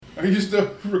Are you still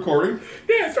recording?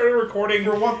 Yeah, I started recording.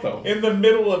 For what, though? In the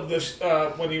middle of this,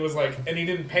 when he was like, and he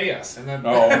didn't pay us. And then...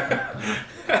 Oh.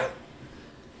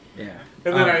 Yeah.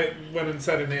 And then I went and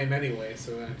said a name anyway,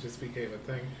 so then it just became a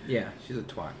thing. Yeah, she's a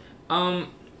twat. I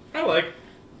like...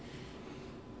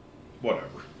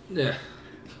 Whatever. Yeah.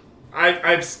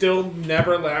 I've still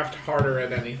never laughed harder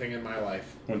at anything in my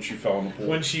life. When she fell in the pool.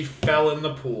 When she fell in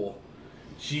the pool.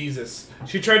 Jesus.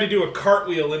 She tried to do a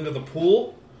cartwheel into the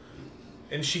pool,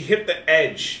 and she hit the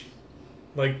edge.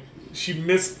 Like, she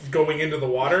missed going into the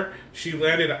water. She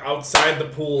landed outside the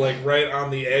pool, like, right on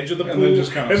the edge of the pool. And then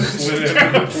just kind of slid into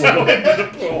the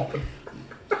pool.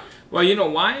 Well, you know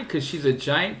why? Because she's a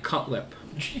giant cunt lip.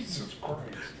 Jesus Christ.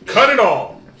 Cut it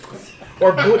all.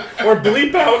 Or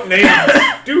bleep out names.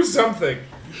 Do something.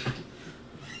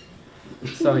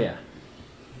 So, yeah.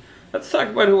 Let's talk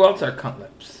about who else are cunt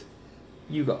lips.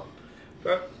 You go.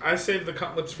 I saved the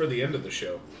cunt lips for the end of the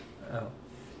show. Oh.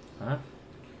 Huh?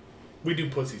 We do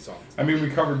pussy songs. I mean, we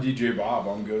covered DJ Bob.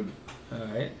 I'm good. All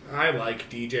right. I like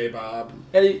DJ Bob.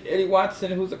 Eddie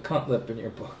Watson, who's a cunt lip in your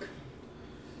book?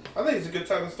 I think it's a good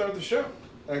time to start the show,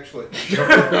 actually.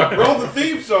 Roll the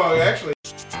theme song, actually.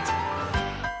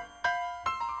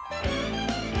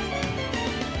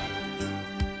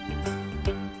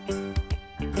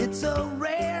 It's a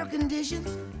rare condition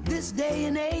this day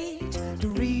and age to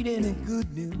read any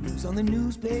good news on the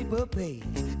newspaper page.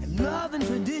 And love and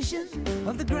tradition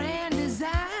of the grand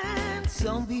design,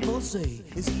 some people say,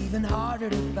 is even harder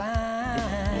to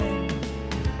find.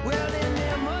 Well, then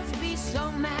there must be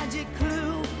some magic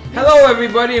clue. Hello,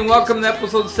 everybody, and welcome to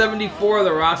episode 74 of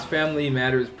the Ross Family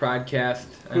Matters podcast.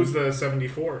 Who's the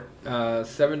 74?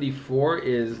 74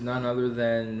 is none other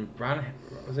than Ron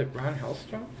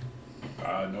Hellstrom?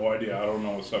 No idea. I don't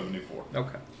know what 74.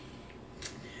 Okay.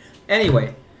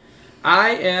 Anyway,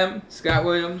 I am Scott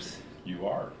Williams. You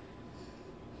are.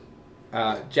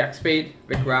 Jack Spade,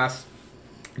 Vic Ross,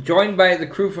 joined by the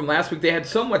crew from last week. They had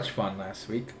so much fun last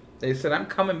week. They said, I'm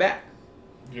coming back.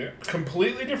 Yeah.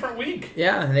 Completely different week.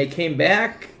 Yeah, and they came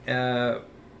back. We're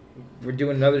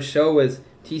doing another show with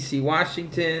T.C.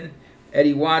 Washington,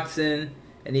 Eddie Watson,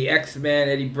 and the X-Men,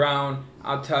 Eddie Brown.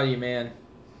 I'll tell you, man.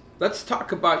 Let's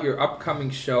talk about your upcoming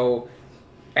show.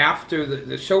 After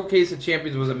the Showcase of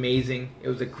Champions was amazing. It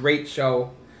was a great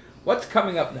show. What's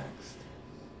coming up next?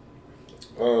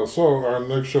 So our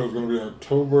next show is going to be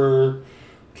October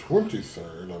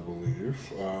 23rd, I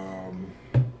believe.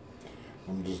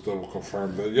 I'm just double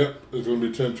confirmed that. Yep, it's going to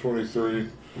be 10/23.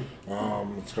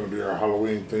 It's going to be our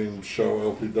Halloween themed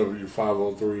show, LPW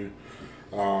 503.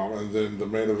 And then the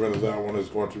main event of that one is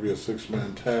going to be a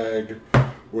 6-man tag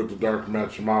with the Dark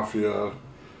Match Mafia.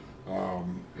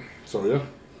 So yeah.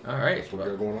 All right. That's what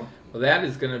we got going on. Well, that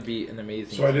is going to be an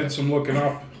amazing So I did some looking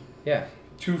up. Yeah.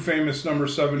 Two famous number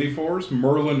 74s,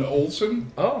 Merlin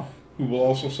Olsen, Oh. who will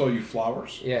also sell you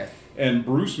flowers, Yeah. and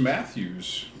Bruce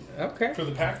Matthews. Okay. For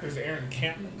the Packers, Aaron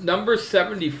Campbell. Number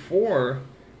 74,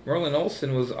 Merlin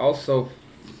Olsen was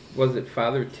it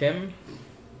Father Tim?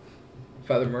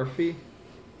 Father Murphy?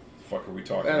 Fuck are we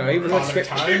talking I don't know. He about? was, Father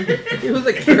Time. he was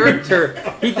a character.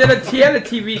 He had a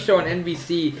TV show on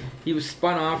NBC. He was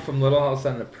spun off from Little House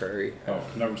on the Prairie. Oh,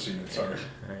 never seen it, sorry.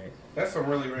 All right. That's some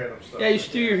really random stuff. Yeah, you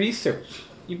should do your research.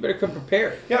 You better come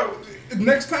prepared. Yeah,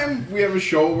 next time we have a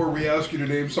show where we ask you to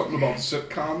name something about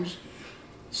sitcoms,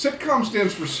 sitcom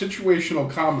stands for situational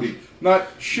comedy, not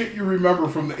shit you remember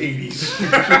from the 80s.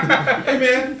 Hey,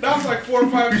 man, that was like 4 or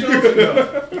 5 shows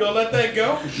ago. You gonna let that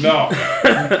go? No.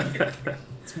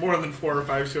 It's more than 4 or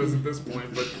 5 shows at this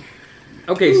point, but...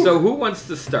 Okay, so who wants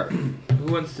to start?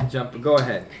 Who wants to jump? Go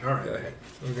ahead. All right. Go ahead.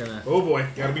 We're gonna. Oh, boy.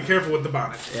 Gotta be careful with the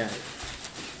bonnet. Yeah,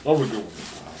 Oh, we're good.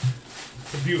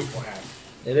 It's a beautiful hat.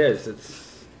 it is.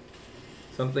 It's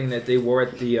something that they wore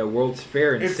at the World's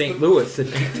Fair in It's St. the- Louis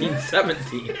in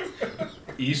 1917.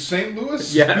 East St.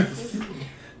 Louis? Yes.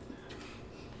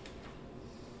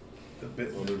 The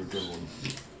bit. I'll do the good one.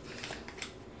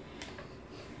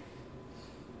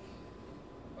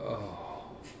 Oh.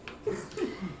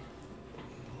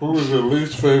 Who is your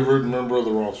least favorite member of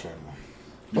the Ross family?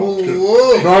 Whoa.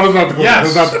 No, that's not the question.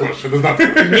 Yes. That's not the question. That's not the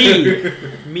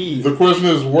question. Me. The question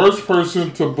is, worst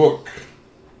person to book?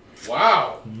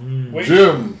 Wow. Wait.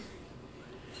 Jim.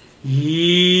 Jim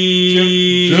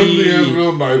the Jim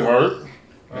Anvil Neidhart.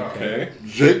 Okay.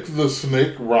 Jake the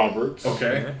Snake Roberts.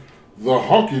 Okay. The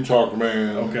Honky Tonk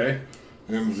Man. Okay.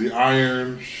 And the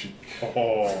Iron Sheik.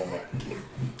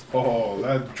 Oh,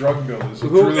 that drug bill is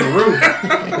through the roof.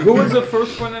 Who was the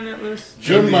first one on that list?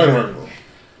 Jim Neidhart.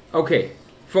 Okay,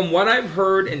 from what I've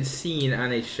heard and seen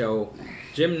on a show,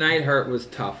 Jim Neidhart was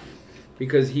tough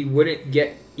because he wouldn't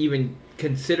get even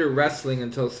consider wrestling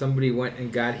until somebody went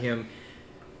and got him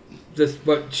this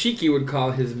what Shiki would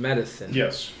call his medicine.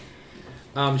 Yes.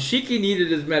 Shiki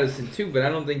needed his medicine too, but I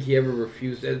don't think he ever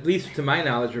refused, at least to my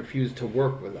knowledge, refused to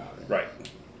work without it. Right.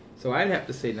 So I'd have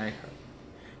to say Neidhart.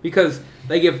 Because,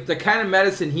 like, if the kind of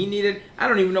medicine he needed, I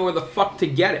don't even know where the fuck to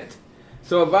get it.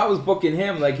 So if I was booking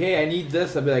him, like, hey, I need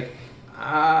this, I'd be like,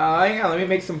 hang on, let me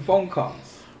make some phone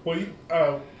calls. Well,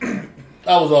 I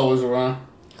was always around.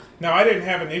 now I didn't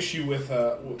have an issue with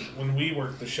when we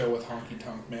worked the show with Honky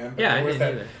Tonk Man. But Yeah, there I was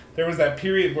didn't that either. there was that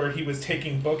period where he was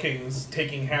taking bookings,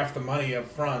 taking half the money up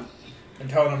front, and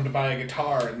telling them to buy a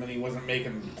guitar, and then he wasn't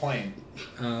making them playing.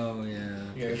 Oh, yeah.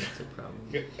 Yeah. That's a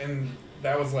problem. And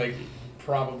that was like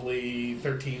probably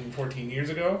 13, 14 years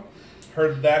ago.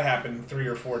 Heard that happen 3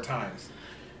 or 4 times.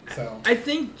 So I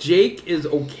think Jake is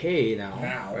okay now,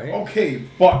 right? Okay,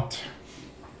 but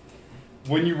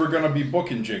when you were going to be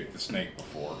booking Jake the Snake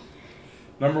before,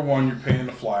 number 1, you're paying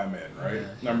to fly him in, right? Yeah.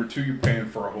 Number 2, you're paying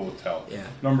for a hotel. Yeah.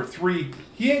 Number 3,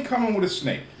 he ain't coming with a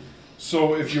snake.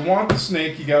 So if you want the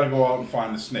snake, you got to go out and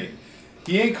find the snake.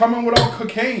 He ain't coming without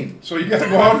cocaine, so you got to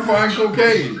go out and find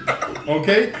cocaine.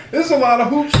 Okay? There's a lot of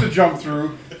hoops to jump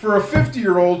through for a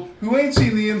 50-year-old who ain't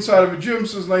seen the inside of a gym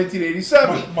since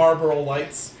 1987. Marlboro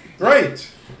Lights.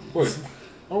 Right. Wait,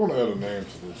 I want to add a name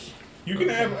to this. You can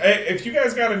have, if you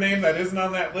guys got a name that isn't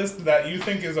on that list that you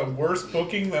think is a worse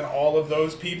booking than all of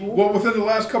those people. Well, within the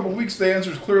last couple of weeks, the answer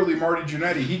is clearly Marty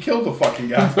Jannetty. He killed the fucking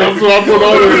guy. That's what I put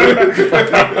on there.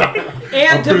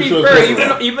 And to be pretty sure fair,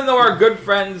 that's even though our good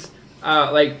friends,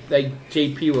 like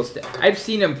JP will stay, I've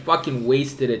seen him fucking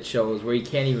wasted at shows where he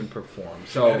can't even perform.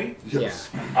 So, Jannetty? Yes.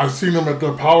 I've seen him at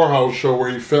the Powerhouse show where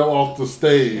he fell off the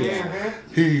stage.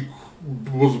 He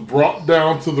was brought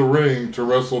down to the ring to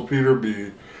wrestle Peter B.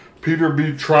 Peter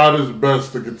B tried his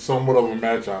best to get somewhat of a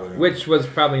match out of him. which was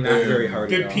probably not very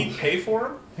hard at Did all. Pete pay for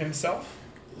him himself?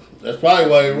 That's probably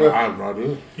why he I wrestled. have no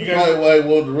idea. You That's probably guys, why he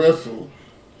wanted to wrestle.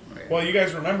 well, you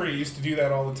guys remember he used to do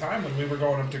that all the time when we were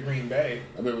going up to Green Bay.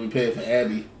 I remember we paid for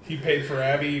Abby. He paid for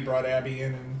Abby, he brought Abby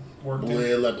in and worked it.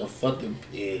 Bled like a fucking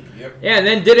pig. Yep. Yeah, and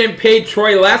then didn't pay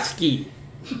Troy Lesky.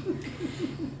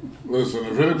 Listen,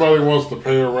 if anybody wants to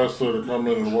pay a wrestler to come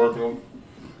in and work them,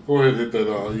 go ahead and hit that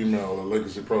email at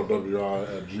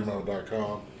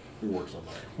legacyprowi@gmail.com. We work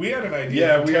something. We had an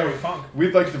idea for Terry Funk,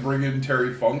 We'd like to bring in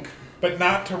Terry Funk. but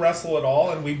not to wrestle at all,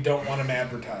 and we don't want him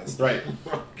advertised. Right.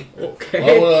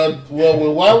 Okay.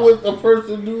 Why would a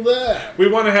person do that? We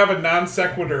want to have a non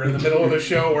sequitur in the middle of the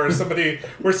show where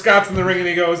where Scott's in the ring and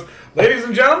he goes, "Ladies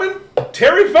and gentlemen,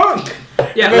 Terry Funk."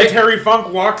 Yeah, and then like- Terry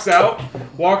Funk walks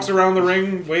around the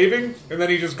ring waving, and then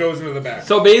he just goes into the back.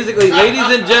 So basically, ladies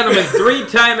and gentlemen,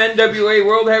 3-time NWA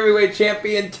World Heavyweight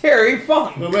Champion Terry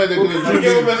Funk. The man that could have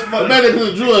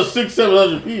drew us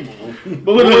 600-700 people.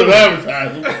 But we didn't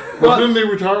advertise him. But didn't they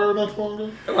retire not too long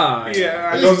ago? Come on.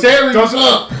 Yeah, It's Terry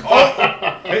Funk.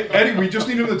 Hey, Eddie, we just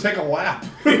need him to take a lap.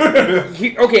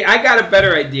 Okay, I got a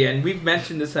better idea, and we've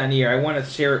mentioned this on here. I want to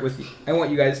share it with you. I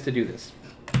want you guys to do this.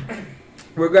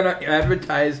 We're going to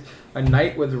advertise a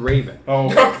night with Raven. Oh,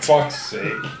 for fuck's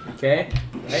sake. Okay?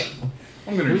 Right?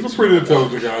 I'm going to He's a pretty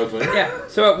intelligent guy, I think. Yeah,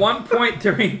 so at one point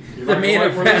during the main Where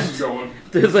this is event, going.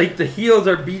 there's like the heels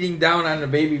are beating down on the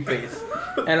babyface.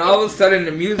 And all of a sudden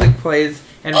the music plays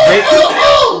and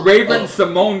Raven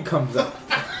Simone comes up.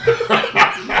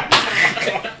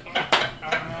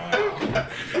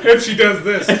 and she does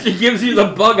this. And she gives you the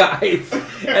bug eyes.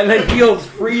 And the heels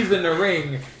freeze in the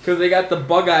ring because they got the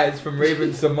bug eyes from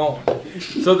Raven Simone.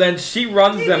 So then she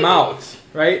runs them out,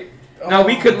 right? Now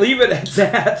we could leave it at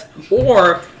that,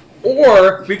 or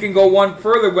we can go one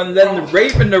further when then the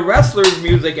Raven the wrestler's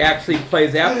music actually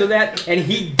plays after that, and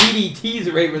he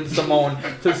DDTs Raven Simone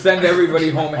to send everybody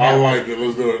home I happy. like it.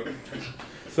 Let's do it.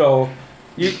 So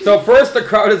first the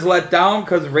crowd is let down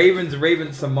because Raven's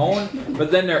Raven Simone,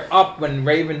 but then they're up when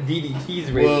Raven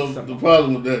DDTs Raven Well, Simone. the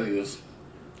problem with that is,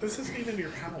 This isn't even your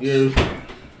house.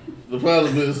 the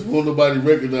problem is, won't nobody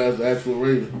recognize the actual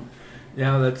Raven.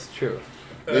 Yeah, that's true.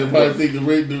 They probably think the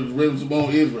Raven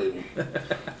Simone is Raven.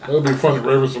 It would be funny.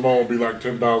 Raven Simone would be like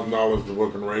 $10,000. The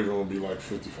book and Raven would be like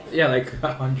 $55. Yeah, like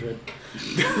 100.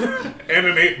 And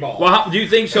an 8-ball. Well, do you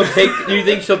think she'll take? Do you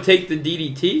think she'll take the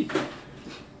DDT?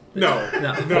 No,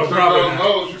 No. probably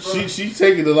not. She's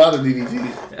taking a lot of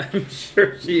DDTs I'm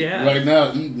sure she has. right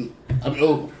now. Eating.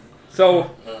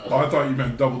 So, Oh, I thought you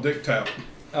meant double dick tap.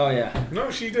 oh yeah. No,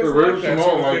 she The doesn't Raven like that Simone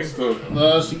sort of likes thing. the.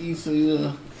 No, she eats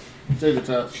tater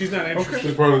tots. She's not interested.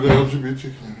 She's part of the LGBT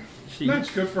community. She, That's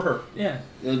good for her. yeah.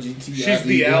 LGTI. She's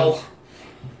the L.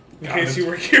 In case you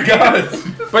were curious. Got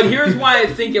it. But here's why I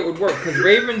think it would work, because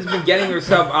Raven's been getting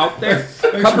herself out there.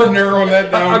 Thanks for narrowing that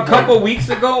down. A couple weeks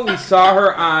ago, we saw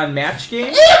her on Match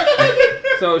Game.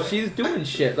 So she's doing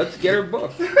shit. Let's get her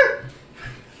booked.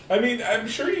 I mean, I'm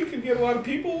sure you can get a lot of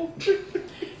people.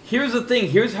 Here's the thing.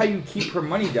 Here's how you keep her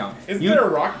money down. Isn't there a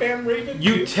rock band, Raven?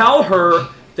 You tell her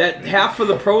that half of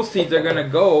the proceeds are going to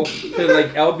go to,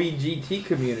 like, LBGT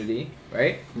community,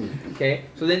 right? Okay?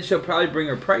 So then she'll probably bring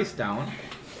her price down.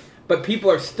 But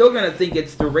people are still going to think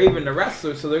it's the Raven the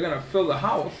wrestler, so they're going to fill the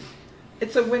house.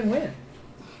 It's a win-win.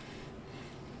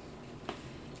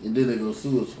 And then they go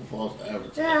sue us for false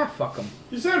advertising. Yeah, fuck them.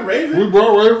 You said Raven? We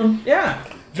brought Raven. Yeah.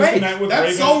 Just a night with That's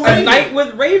Raven. so A Raven. night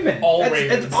with Raven. All That's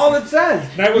Ravens. all it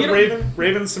says. Night with You don't- Raven,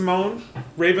 Raven Simone,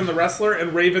 Raven the wrestler,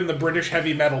 and Raven the British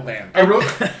heavy metal band. I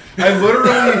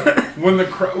literally,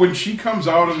 when she comes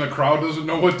out and the crowd doesn't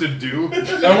know what to do,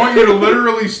 I want you to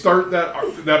literally start that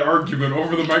argument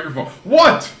over the microphone.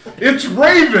 What? It's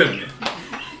Raven.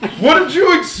 What did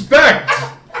you expect?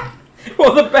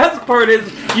 Well, the best part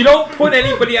is you don't put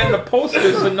anybody on the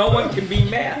poster so no one can be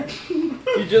mad.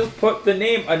 You just put the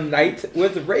name A Night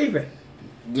with Raven.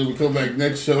 Then we come back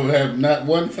next show and have not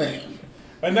one fan.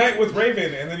 A night with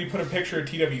Raven, and then you put a picture of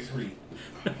TW3.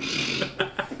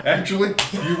 Actually,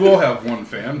 you will have one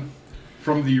fan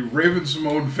from the Raven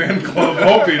Simone fan club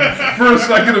hoping for a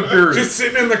second appearance. Just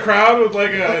sitting in the crowd with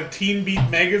like a Teen Beat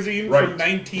magazine Right. from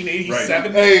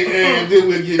 1987. Hey, and then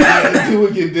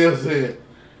we get Dale said,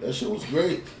 that shit was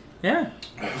great. Yeah.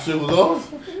 That shit was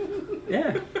awesome.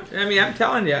 Yeah. I mean, I'm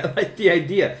telling you, I like the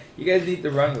idea. You guys need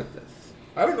to run with this.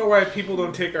 I don't know why people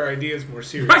don't take our ideas more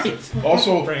seriously. Right.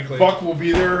 Also, Frankly. Buck will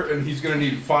be there, and he's going to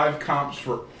need 5 comps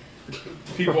for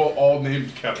people all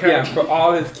named Kevin. Yeah, for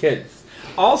all his kids.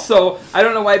 Also, I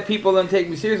don't know why people don't take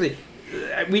me seriously.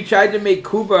 We tried to make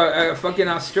Cuba a fucking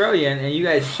Australian, and you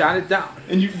guys shot it down.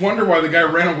 And you wonder why the guy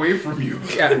ran away from you.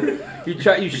 Yeah.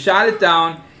 You shot it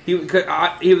down. He was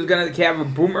going to have a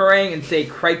boomerang and say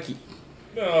crikey.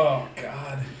 Oh,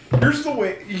 God.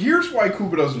 Here's why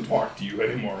Cuba doesn't talk to you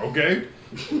anymore, okay?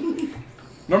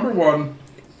 Number one,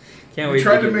 Can't we wait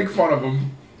tried to to make fun of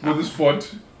him with his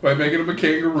foot by making him a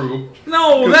kangaroo.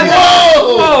 No, Whoa!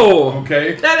 whoa!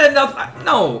 Okay? That had nothing.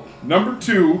 No. Number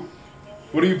two,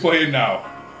 what are you playing now?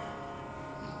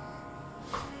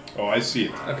 Oh, I see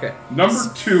it. Okay. Number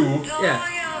two,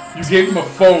 Yeah. you gave him a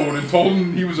phone and told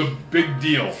him he was a big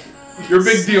deal. You're a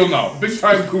big deal now. Big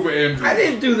time Cuba Andrews. I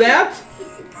didn't do that.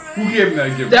 Who gave him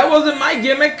that gimmick? That wasn't my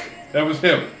gimmick. That was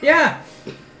him. Yeah.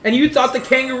 And you thought the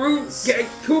kangaroo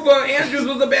Cuba Andrews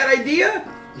was a bad idea?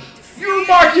 You were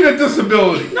mocking a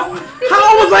disability. No.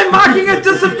 How was I mocking a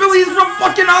disability? He's from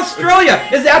fucking Australia.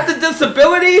 Is that the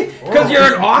disability? Because you're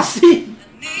an Aussie?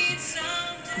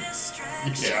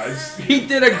 Yeah, He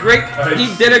did a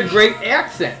great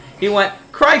accent. He went,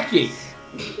 crikey.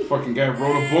 fucking guy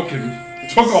wrote a book and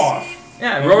took off.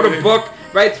 Yeah, wrote a book,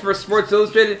 writes for Sports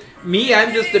Illustrated. Me,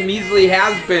 I'm just a measly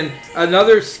has-been.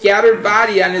 Another scattered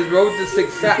body on his road to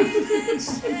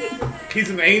success. He's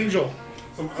an angel.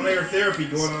 Some on-air therapy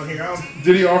going on here.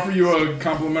 Did he offer you a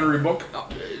complimentary book?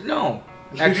 No.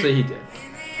 Actually, he did.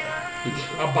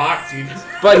 A box, even.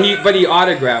 But he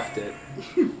autographed it.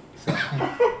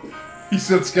 He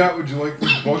said, Scott, would you like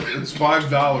this book? It's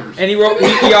 $5. And he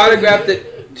autographed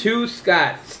it to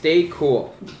Scott. Stay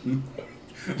cool.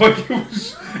 Like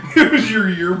it was your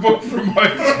yearbook from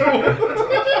high school.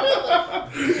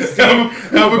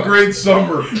 have a great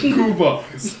summer, Cuba.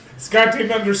 Scott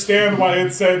didn't understand why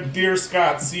it said, "Dear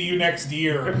Scott, see you next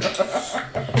year." And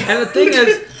the thing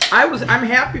is, I'm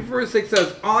happy for his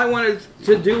success. All I wanted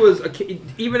to do was,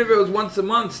 even if it was once a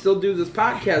month, still do this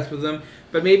podcast with him.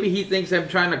 But maybe he thinks I'm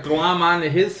trying to glom onto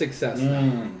his success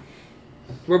now.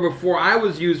 Where before I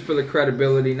was used for the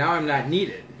credibility, now I'm not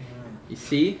needed. You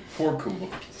see? Poor Cuba.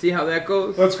 See how that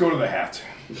goes? Let's go to the hat.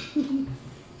 Look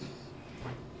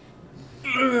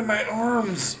at my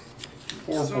arms.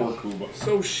 Poor Cuba.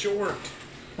 So short.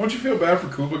 Don't you feel bad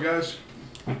for Cuba, guys?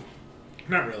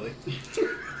 Not really.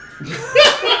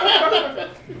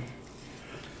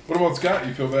 What about Scott?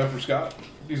 You feel bad for Scott?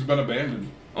 He's been abandoned.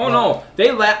 Oh no, they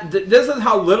this is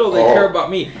how little they care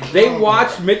about me. They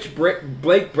watched Mitch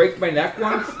Blake break my neck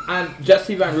once on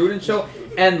Jesse Von Ruden show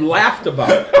and laughed about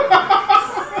it.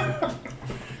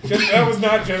 That was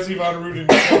not Jesse Von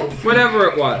Ruden show. Whatever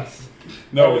it was.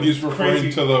 No, That was he's referring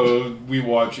crazy. to the We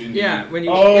Watch Indie. Yeah, when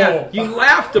you Oh. you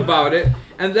laughed about it,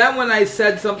 and then when I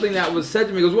said something that was said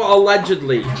to me, he goes, "Well,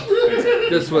 allegedly,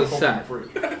 this was said."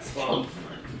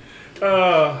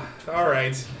 All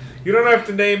right. You don't have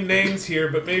to name names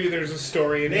here, but maybe there's a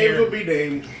story in Names here. will be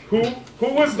named. Who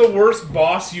was the worst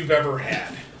boss you've ever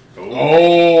had?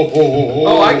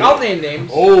 I'll name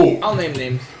names. I'll name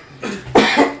names.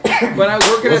 When I was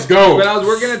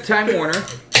working at Time Warner,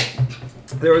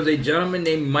 there was a gentleman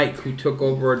named Mike who took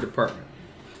over a department,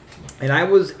 and I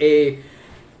was a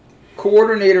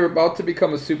coordinator about to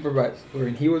become a supervisor,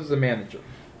 and he was the manager.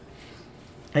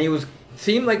 And he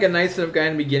seemed like a nice enough guy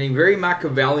in the beginning, very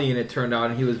Machiavellian it turned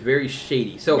out, and he was very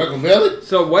shady. So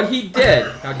what he did,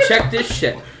 now check this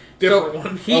shit.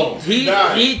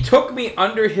 He took me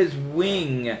under his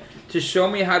wing to show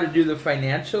me how to do the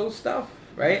financial stuff,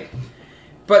 right?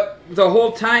 But the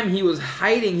whole time he was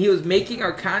hiding, he was making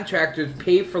our contractors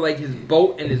pay for like his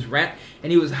boat and his rent,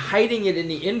 and he was hiding it in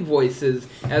the invoices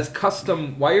as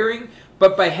custom wiring.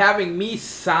 But by having me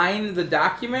sign the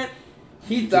document,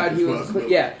 he thought he was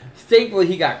thankfully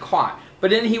he got caught.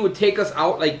 But then he would take us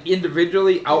out like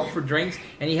individually out for drinks,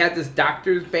 and he had this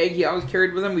doctor's bag he always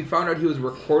carried with him. We found out he was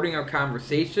recording our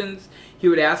conversations. He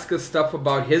would ask us stuff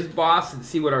about his boss and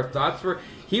see what our thoughts were.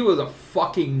 He was a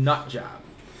fucking nut job.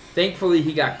 Thankfully,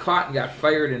 he got caught and got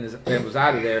fired and was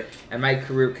out of there, and my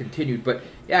career continued. But,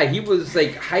 yeah, he was,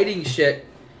 like, hiding shit,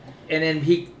 and then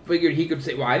he figured he could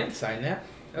say, well, I didn't sign that.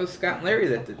 That was Scott and Larry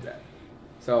that did that.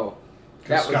 So,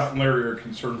 because Scott and Larry are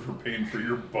concerned for paying for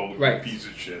your boat, you piece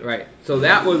of shit. Right. So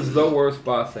that was the worst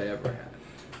boss I ever had.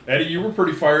 Eddie, you were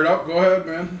pretty fired up. Go ahead,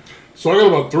 man. So I got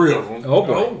about 3 of them. Oh,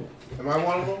 boy. Am I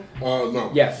one of them?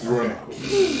 No. Yes. You're not.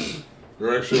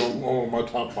 You're actually on my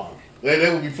top 5.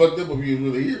 That would be fucked up if you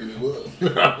was really here. It was.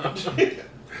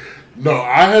 No,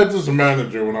 I had this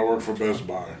manager when I worked for Best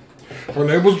Buy. Her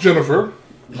name was Jennifer.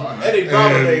 Eddie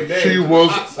Brown and she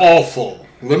was awful.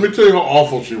 Let me tell you how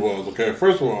awful she was, okay?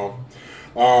 First of all,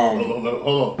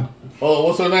 hold on.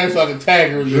 What's her name so I can tag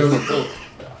her? Jennifer.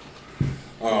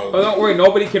 Don't worry,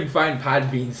 nobody can find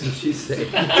Podbean since she's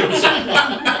safe.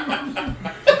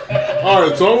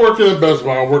 Alright, so I'm working at Best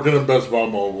Buy. I'm working at Best Buy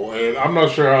Mobile, and I'm not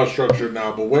sure how it's structured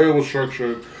now, but the way it was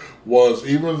structured was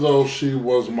even though she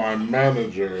was my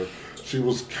manager, she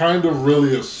was kind of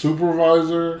really a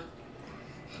supervisor,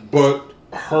 but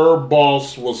her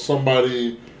boss was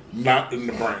somebody not in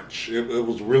the branch. It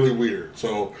was really weird.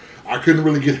 So I couldn't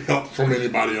really get help from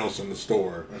anybody else in the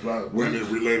store when it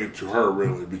related to her,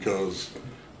 really, because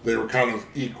they were kind of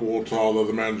equal to all the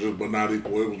other managers, but not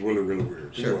equal. It was really, really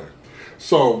weird. Sure. Anyway,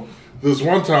 so this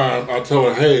one time, I tell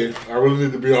her, hey, I really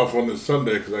need to be off on this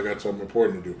Sunday because I got something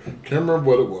important to do. Can't remember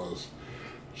what it was.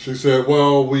 She said,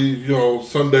 well,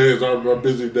 Sunday is our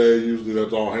busy day. Usually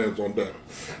that's all hands on deck.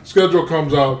 Schedule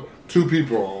comes out, 2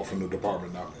 people are off in the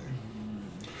department, not me.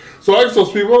 So I asked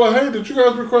those people, like, hey, did you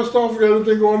guys request off? You got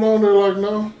anything going on? They're like,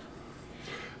 no.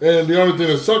 And the only thing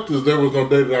that sucked is there was no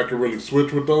day that I could really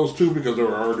switch with those 2 because they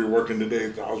were already working the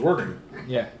days that I was working.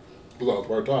 Yeah. Because I was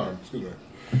part-time, excuse me.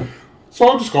 So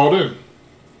I just called in.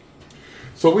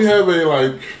 So we have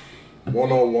a,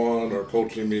 one-on-one or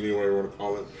coaching meeting, whatever you want to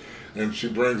call it. And she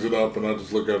brings it up, and I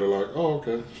just look at her like, oh,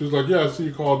 okay. She's like, yeah, I see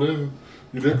you called in.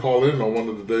 You did call in on one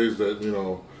of the days that,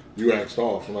 you asked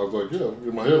off. And I was like, yeah.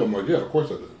 In my head, I'm like, yeah, of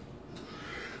course I did.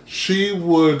 She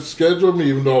would schedule me,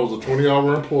 even though I was a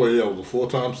 20-hour employee, I was a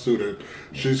full-time student.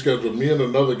 She scheduled me and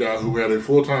another guy who had a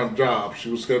full-time job. She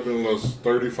was scheduling us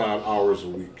 35 hours a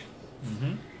week.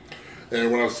 Mm-hmm.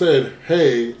 And when I said,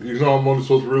 hey, I'm only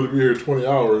supposed to really be here 20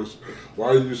 hours, why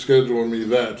are you scheduling me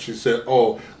that? She said,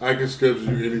 oh, I can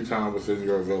schedule you anytime within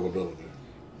your availability.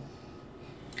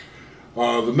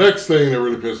 The next thing that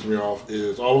really pissed me off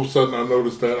is all of a sudden I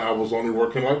noticed that I was only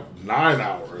working 9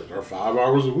 hours or 5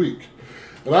 hours a week.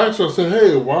 And I asked her, I said,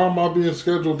 hey, why am I being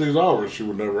scheduled these hours? She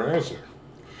would never answer.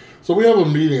 So we have a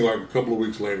meeting a couple of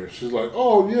weeks later. She's like,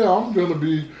 oh, yeah, I'm going to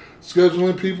be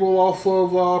scheduling people off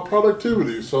of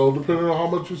productivity. So depending on how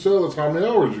much you sell, it's how many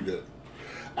hours you get.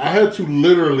 I had to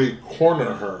literally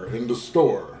corner her in the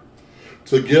store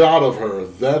to get out of her.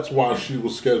 That's why she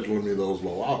was scheduling me those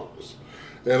low hours.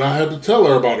 And I had to tell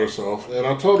her about herself. And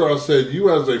I told her, I said, you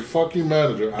as a fucking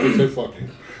manager, I didn't say fucking,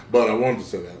 but I wanted to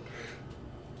say that.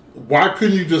 Why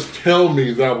couldn't you just tell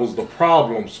me that was the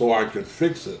problem so I could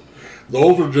fix it?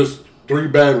 Those were just 3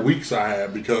 bad weeks I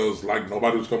had because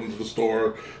nobody was coming to the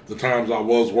store. The times I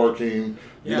was working,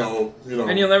 you know.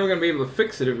 And you're never going to be able to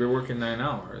fix it if you're working 9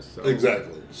 hours. So.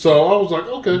 Exactly. So I was like,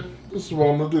 okay, this is what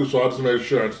I'm going to do. So I just made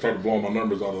sure I started blowing my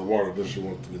numbers out of the water. Then she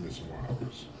wanted to give me some more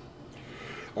hours.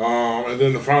 And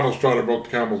then the final straw that broke the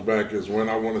camel's back is when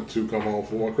I wanted to come home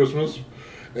for one Christmas.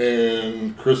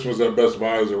 And Christmas at Best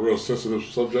Buy is a real sensitive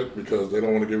subject because they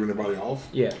don't want to give anybody off.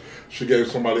 Yeah. She gave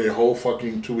somebody a whole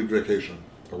fucking 2-week vacation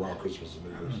around Christmas and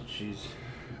New Year's. Oh, jeez.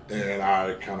 And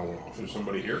I kind of went off. There's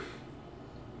somebody here?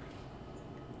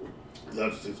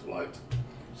 That's just light.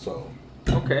 So.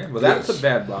 Okay, well that's a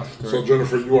bad boss story. So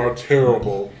Jennifer, you are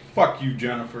terrible Fuck you,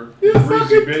 Jennifer. You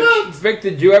greasy bitch. Vic,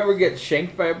 did you ever get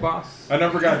shanked by a boss? I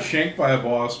never got shanked by a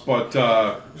boss, but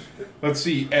let's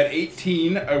see. At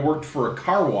 18, I worked for a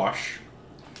car wash.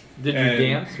 Did you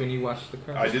dance when you washed the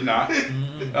car? I did not.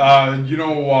 I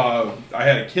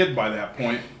had a kid by that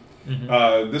point.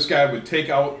 Mm-hmm. This guy would take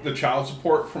out the child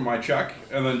support from my check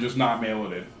and then just not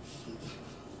mail it in.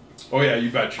 Oh, yeah, you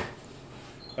betcha.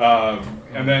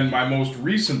 And then my most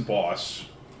recent boss,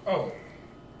 Oh.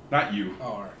 not you,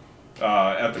 All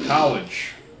right. at the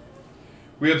college,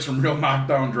 we had some real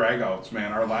knockdown dragouts,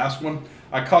 man. Our last one,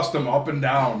 I cussed him up and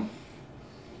down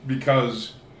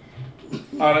because,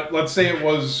 let's say it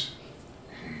was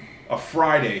a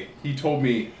Friday, he told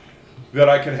me that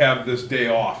I could have this day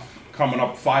off coming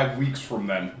up 5 weeks from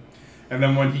then. And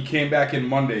then when he came back in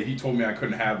Monday, he told me I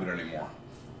couldn't have it anymore.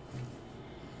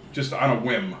 Just on a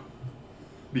whim.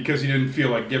 Because he didn't feel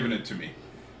like giving it to me.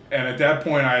 And at that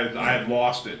point, I had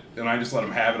lost it. And I just let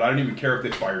him have it. I didn't even care if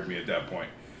they fired me at that point.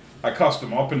 I cussed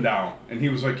him up and down. And he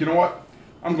was like, you know what?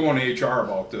 I'm going to HR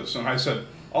about this. And I said,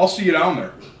 I'll see you down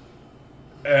there.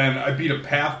 And I beat a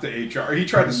path to HR. He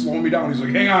tried to slow me down. He's like,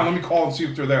 hang on, let me call and see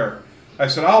if they're there. I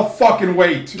said, I'll fucking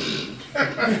wait.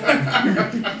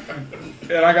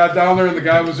 And I got down there and the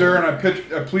guy was there and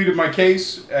I pleaded my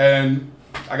case and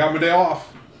I got my day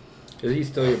off. Is he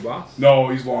still your boss? No,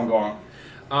 he's long gone.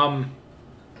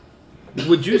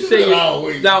 Would you say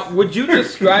Always. now? Would you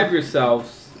describe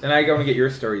yourselves? And I want to get your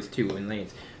stories too. In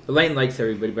Lane's, but Lane likes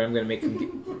everybody, but I'm going to make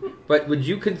him. But would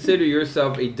you consider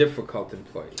yourself a difficult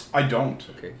employee? I don't.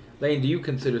 Okay, Lane, do you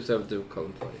consider yourself a difficult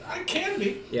employee? I can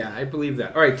be. Yeah, I believe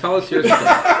that. All right, tell us your story. All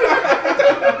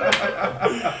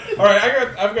right,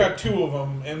 I've got two of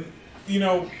them, and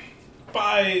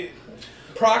by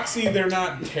proxy, they're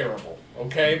not terrible.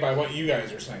 Okay, by what you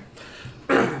guys are saying,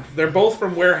 they're both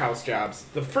from warehouse jobs.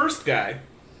 The first guy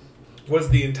was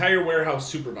the entire warehouse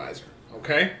supervisor.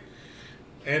 Okay,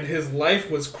 and his life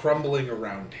was crumbling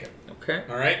around him. Okay.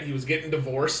 All right, he was getting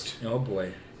divorced. Oh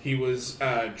boy. He was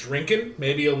drinking,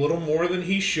 maybe a little more than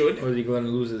he should. Or is he going to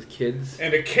lose his kids?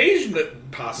 And occasionally,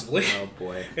 possibly. Oh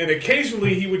boy. And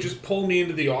occasionally he would just pull me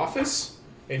into the office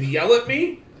and yell at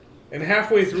me, and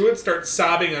halfway through it start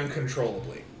sobbing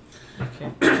uncontrollably.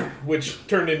 Okay. Which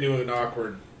turned into an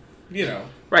awkward,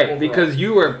 Right, overall. because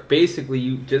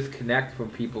you disconnect from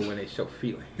people when they show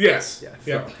feeling. Yes. Yeah.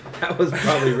 Yeah. So that was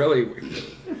probably really weird.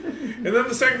 And then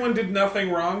the second one did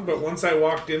nothing wrong, but once I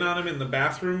walked in on him in the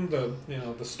bathroom, the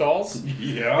stalls,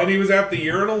 Yeah. and he was at the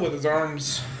urinal with his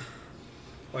arms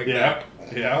like that.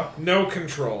 Yeah. No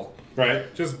control.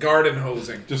 Right. Just garden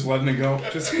hosing. Just letting it go.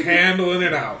 Just handling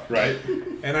it out. Right.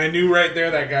 And I knew right there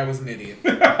that guy was an idiot.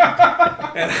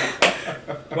 And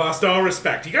I lost all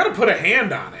respect. You got to put a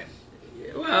hand on it.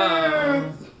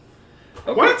 Well,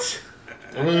 okay. What?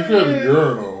 I mean, if you had a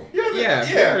urinal.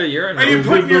 Yeah. Are you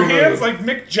putting your hands like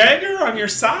Mick Jagger on your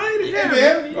side? Hey,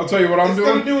 man. I'll tell you what I'm It's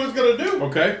doing. gonna do what it's gonna do.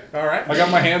 Okay. All right. I got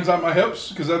my hands on my hips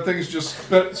because that thing's just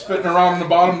spitting around in the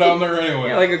bottom down there anyway.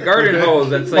 Yeah, like a garden Okay? hose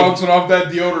that's like bouncing off that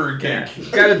deodorant yeah. cake.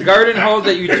 You got a garden hose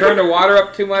that you turn the water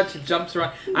up too much, it jumps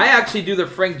around. I actually do the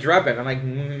Frank Drebin. I'm like,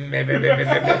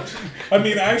 I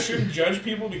mean, I shouldn't judge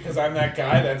people because I'm that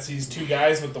guy that sees two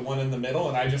guys with the one in the middle,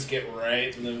 and I just get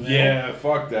right in the middle. Yeah,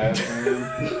 fuck that.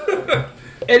 Man.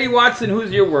 Eddie Watson,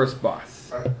 who's your worst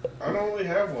boss? I don't really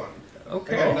have one. I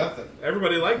Okay. got nothing.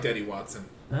 Everybody liked Eddie Watson.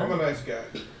 I'm a nice guy.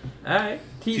 All right.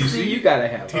 TC, TC? you gotta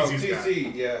have. TC. Oh, TC's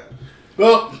TC, yeah.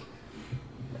 Well,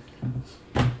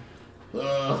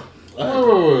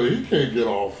 Wait, you can't get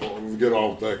off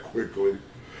that quickly.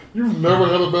 You've never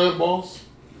had a bad boss?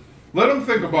 Let him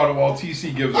think about it while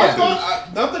TC gives I us his.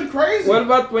 thought nothing crazy. What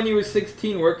about when you were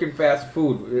 16 working fast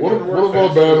food? What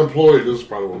about bad employee? This is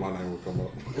probably where my name would come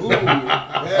up. Ooh,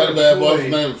 I had a bad boss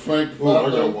named Frank. Oh, I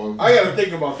got one. I gotta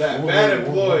think about that. Bad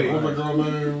employee. What's my girl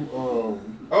name?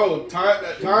 Oh, time,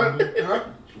 huh?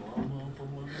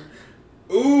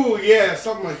 Ooh, yeah,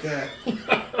 something like that.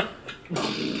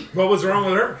 What was wrong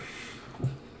with her?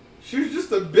 She was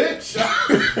just a bitch.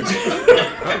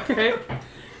 Okay.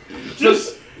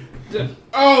 Just.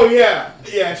 Oh yeah,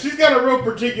 yeah. She's got a real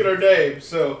particular name,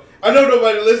 so I know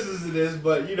nobody listens to this,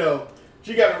 but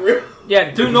she got a real.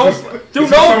 Yeah, do no fault of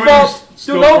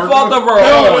her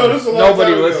No, own. this is a long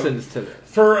Nobody time ago. listens to this.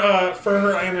 For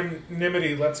her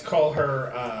anonymity, let's call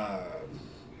her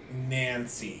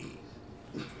Nancy.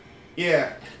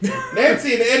 Yeah,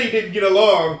 Nancy and Eddie didn't get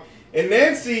along, and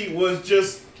Nancy was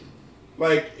just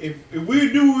like, if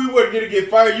we knew we weren't gonna get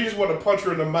fired, you just want to punch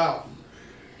her in the mouth.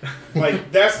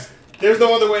 Like there's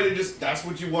no other way to that's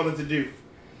what you wanted to do.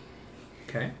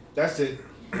 Okay. That's it.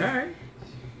 All right.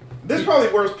 There's probably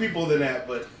worse people than that,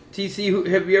 but TC,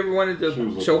 have you ever wanted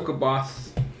to choke a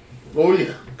boss? Oh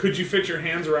yeah, Could you fit your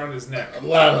hands around his neck? a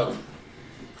lot of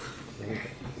them.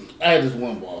 I had this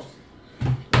one boss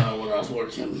when I was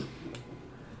working.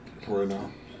 Right now.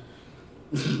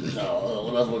 No,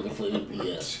 when I was working for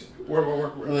MPS.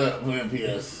 Work. For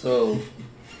MPS. So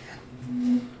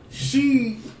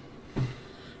she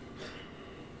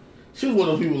was one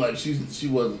of those people like she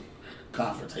wasn't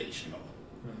confrontational.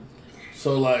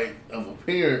 So like if a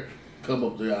parent come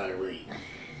up there irate,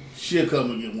 she'll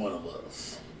come and get one of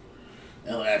us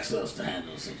and ask us to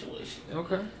handle the situation.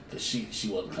 Okay. Because she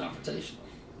wasn't confrontational.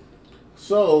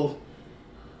 So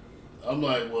I'm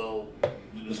like, well,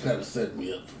 you just kind of set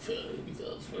me up for failure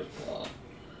because first of all,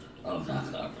 I'm not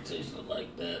confrontational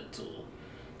like that too.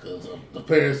 Because if the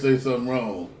parents say something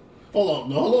wrong,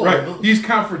 hold on. Right, he's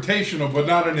confrontational, but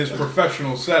not in his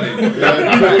professional setting,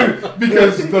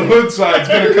 because the hood side's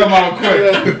gonna come out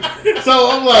quick.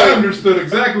 So I'm I like, understood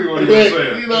exactly what he was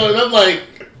saying. you know, and I'm like,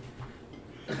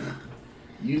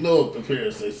 you know, if the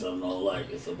parents say something I don't like,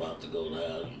 it's about to go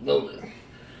down. You know that.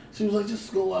 She was like,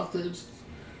 just go out there,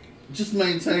 just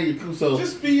maintain your cool. So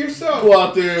Just be yourself. go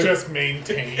out there. Just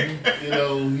maintain. You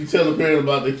know, you tell the parent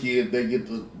about the kid, they get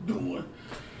to doing.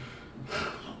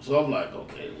 So I'm like,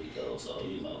 okay, we go. So,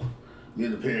 you know, me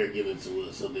and the parent get into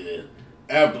it. So then,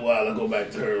 after a while, I go back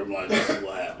to her. I'm like, this is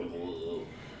what happened.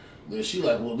 Then she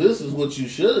like, well, this is what you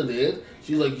should have did.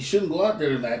 She's like, you shouldn't go out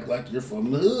there and act like you're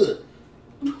from the hood.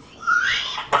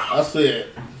 I said,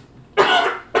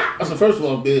 first of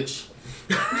all, bitch,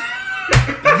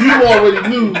 you already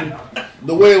knew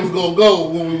the way it was going to go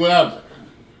when we went out there.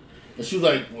 And she was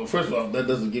like, well, first of all, that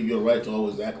doesn't give you a right to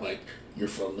always act like you're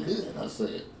from the hood. I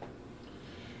said,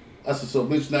 so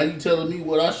bitch, now you telling me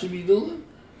what I should be doing?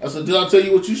 I said, did I tell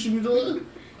you what you should be doing?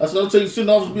 I said, I'll tell you sitting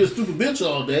off to be a stupid bitch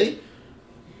all day.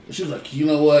 And she was like, you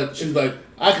know what? She's like,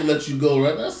 I can let you go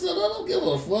right now. I said, I don't give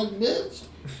a fuck, bitch.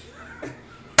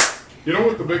 You know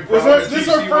what the big Was problem this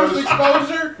with her TC first was?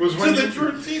 exposure Was when to the you-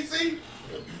 true TC?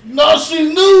 No, she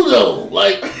knew though.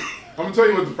 Like, I'm gonna tell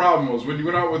you what the problem was. When you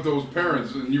went out with those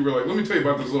parents and you were like, let me tell you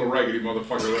about this little raggedy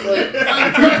motherfucker right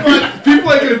here.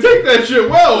 People ain't gonna take that shit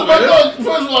well, man.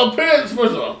 first of all, parents,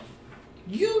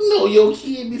 you know your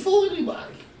kid before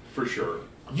anybody. For sure.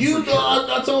 You know,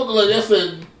 I told the lady, I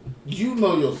said, you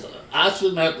know your son. I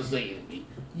shouldn't have to say anything.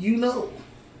 You know.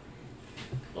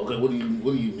 Okay, what do you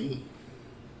mean?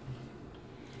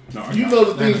 No, I You got know it.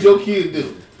 the things your kid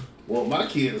do. Well, my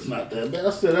kid is not that bad. I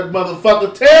said, that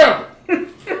motherfucker terrible.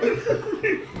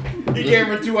 He gave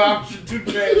her two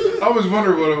chances. I was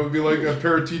wondering what it would be like at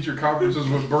parent teacher conferences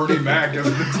with Bernie Mac as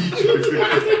the teacher.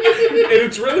 And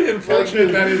it's really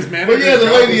unfortunate that his manager. But yeah, the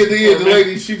lady at the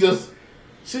end,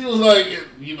 she was like,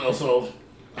 you know, so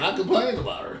I complained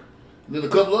about her. And then a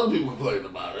couple other people complained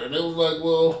about her. And it was like,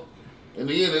 well, in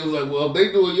the end, it was like, well, if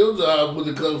they doing your job when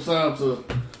it comes time to,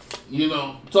 you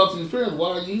know, talk to these parents,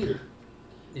 why are you here?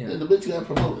 Yeah. And the bitch got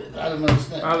promoted. I didn't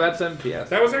understand. Oh, that's MPS.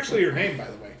 That was actually your name, by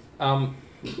the way.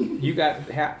 You got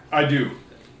I do.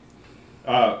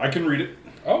 I can read it.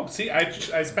 Oh, see,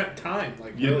 I spent time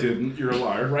like You really didn't. You're a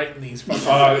liar. writing these.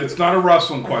 Fucking It's not a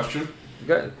wrestling question.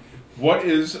 good. What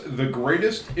is the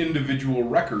greatest individual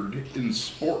record in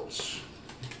sports?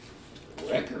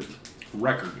 Record.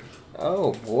 Record.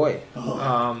 Oh boy.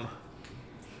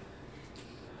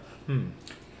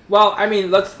 Well, I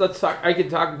mean, let's talk. I can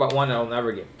talk about one that'll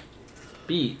never get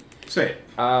beat. Say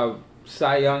it.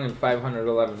 Cy Young and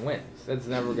 511 wins. That's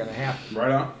never going to happen.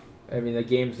 Right on. I mean, the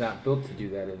game's not built to do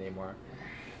that anymore.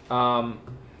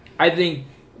 I think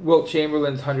Wilt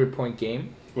Chamberlain's 100-point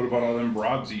game. What about all them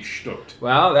broads he stooked?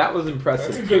 Well, that was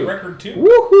impressive That's a too. good record too.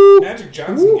 Woohoo! Magic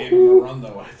Johnson gave him a Woohoo! run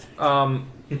though. I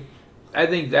think. I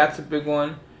think that's a big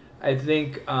one. I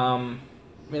think, I mean,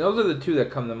 those are the two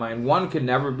that come to mind. One could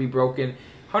never be broken.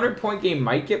 100-point game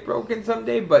might get broken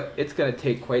someday, but it's going to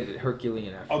take quite a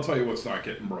Herculean effort. I'll tell you what's not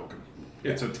getting broken.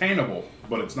 It's attainable,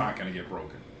 but it's not going to get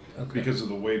broken. Okay. Because of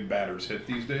the way batters hit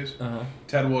these days. Uh-huh.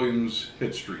 Ted Williams'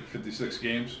 hit streak, 56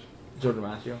 games. Joe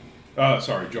DiMaggio?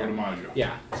 Sorry, Joe DiMaggio.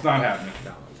 Yeah. It's not happening.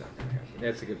 No, it's not going to happen.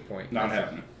 That's a good point. Not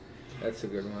happening. That's a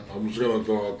good one. I'm just gonna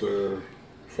throw out there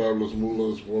Fabulous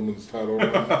Moolah's women's title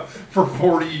For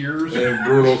 40 years. and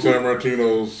Bruno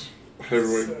Sammartino's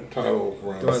heavyweight title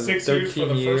round. Was 6 years for 13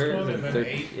 the years first one, and and then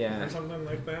 13 8 yeah. or something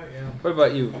like that. Yeah. What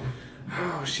about you?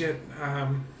 Oh shit.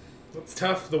 That's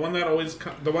tough. The one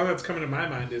that's coming to my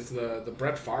mind is the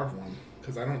Brett Favre one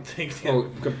because I don't think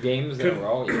Games in a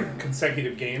row? Yeah.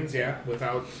 consecutive games, yeah,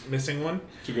 without missing one.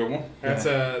 It's a good one. That's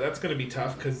going to be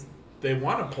tough because they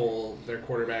want to pull their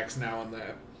quarterbacks now in the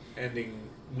ending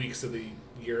weeks of the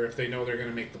year if they know they're going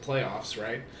to make the playoffs,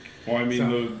 right? Well, I mean,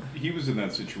 So- he was in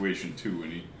that situation too,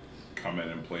 and he come in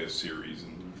and play a series,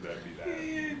 and that'd be that.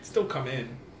 It'd still come in.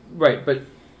 Right, but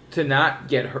to not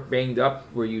get banged up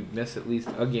where you'd miss at least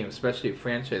a game, especially a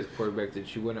franchise quarterback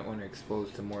that you wouldn't want to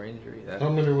expose to more injury. How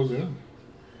many was in?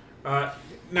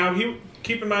 Now,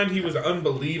 keep in mind he was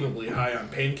unbelievably high on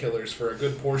painkillers for a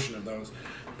good portion of those.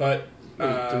 But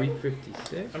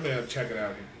 356? I'm going to check it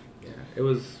out here. Yeah, it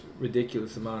was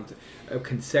ridiculous amount of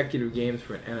consecutive games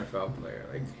for an NFL player.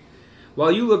 Like,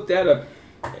 while you looked that up,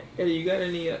 Eddie, you got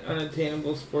any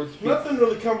unattainable sports? Nothing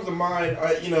really comes to mind.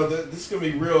 This is gonna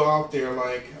be real out there.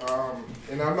 Like,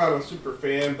 and I'm not a super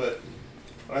fan, but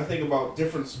when I think about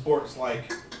different sports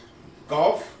like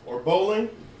golf or bowling,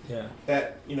 Yeah.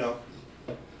 that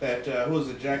who is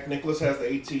it? Jack Nicklaus has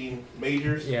the 18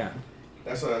 majors. Yeah.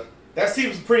 That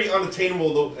seems pretty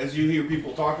unattainable though, as you hear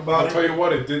people talk about I'll tell you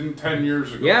what, it didn't 10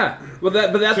 years ago. Yeah. Well,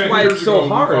 but that's 10 why years it's so ago, we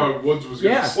hard. thought Woods was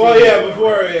gonna Yeah. steal Well, yeah, it.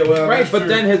 before, yeah, well, Right, that's but true.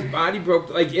 then his body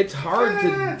broke. Like, it's hard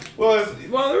to. Well,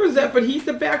 Well, there was that, but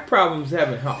the back problems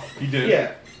haven't helped. He did.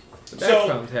 yeah. The back So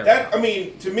problems haven't that, helped. I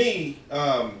mean, to me,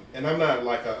 and I'm not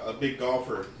like a big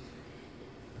golfer.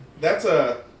 That's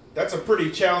a pretty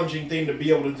challenging thing to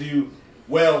be able to do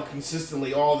well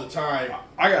consistently all the time,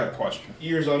 I got a question.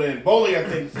 years on end. Bowling, I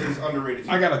think, is underrated.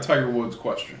 I got a Tiger Woods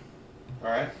question. All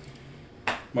right.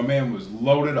 My man was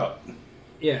loaded up.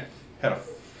 Yeah. Had a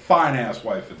fine-ass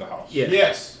wife at the house. Yeah.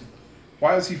 Yes.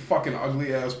 Why is he fucking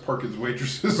ugly-ass Perkins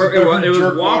waitresses? It was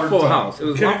Jerk Waffle Water House. It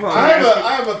was Can- Waffle I House.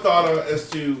 have a thought as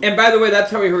to. And by the way, that's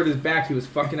how he hurt his back. He was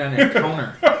fucking on that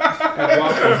counter at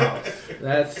Waffle House.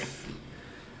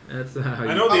 That's not how you.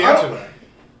 I know the I answer to don't- that.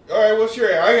 All right, what's your?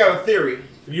 I got a theory.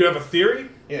 You have a theory?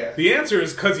 Yeah. The answer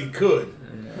is because he could.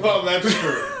 Well, that's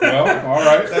true. Well, all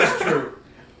right. That's true.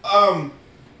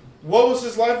 What was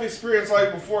his life experience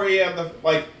like before he had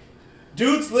the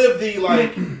dudes lived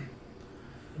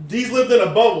these lived in a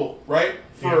bubble, right?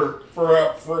 For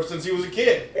since he was a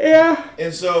kid. Yeah.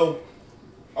 And so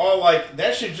all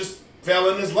that shit just fell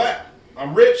in his lap.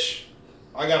 I'm rich,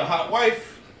 I got a hot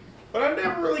wife, but I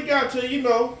never really got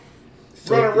to,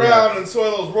 run around and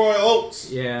soil those Royal Oats.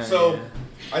 Yeah. So yeah.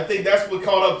 I think that's what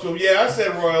caught up to him. Yeah, I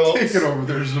said Royal Oats. Take it over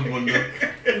there,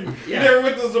 Zamunda. You never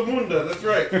went to Zamunda, that's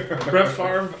right. Brett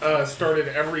Favre started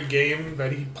every game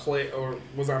that he played or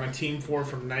was on a team for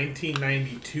from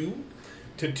 1992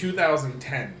 to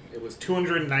 2010. It was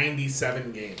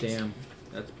 297 games. Damn.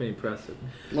 That's pretty impressive.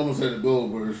 I'm gonna say the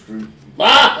Goldberg Street.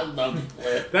 That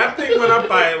That thing went up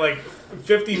by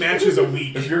 50 matches a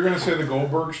week. If you're going to say the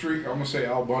Goldberg streak, I'm going to say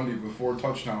Al Bundy with 4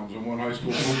 touchdowns in one high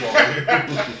school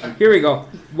football game. Here we go.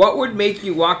 What would make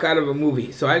you walk out of a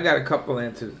movie? So I got a couple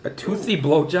answers. A toothy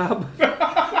blowjob?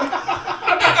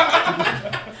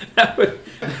 that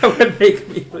would make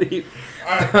me leave.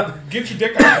 Get your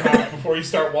dick out of your mouth before you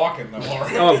start walking, though. All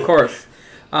right? Oh, of course.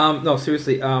 No,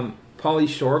 seriously. Pauly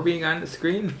Shore being on the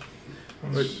screen?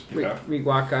 Yeah. We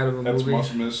walk out of a That's movie.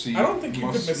 must-miss. I don't think you could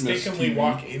must miss mistakenly TV.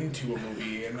 walk into a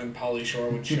movie and then Pauly Shore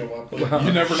would show up with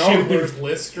You never know. Schindler's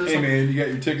List or Hey something. man, you got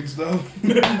your ticket stuff?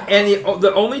 And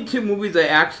the only 2 movies I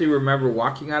actually remember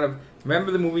walking out of.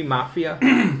 Remember the movie Mafia?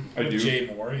 I With do. Jay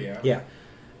Moore, yeah. Yeah.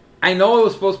 I know it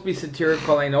was supposed to be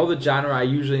satirical. I know the genre. I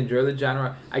usually enjoy the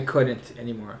genre. I couldn't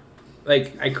anymore.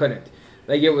 I couldn't.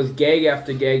 It was gag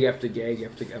after gag after gag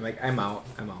after gag. I'm like, I'm out.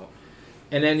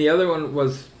 And then the other one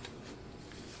was,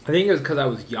 I think it was because I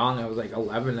was young. I was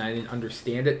 11 and I didn't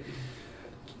understand it.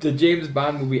 The James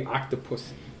Bond movie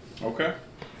Octopussy. Okay.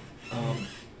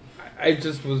 I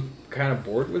just was kind of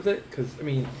bored with it because, I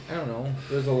don't know.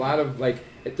 There's a lot of,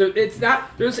 it's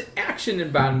not, there's action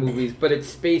in Bond movies, but it's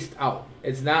spaced out.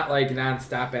 It's not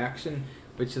non-stop action,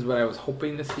 which is what I was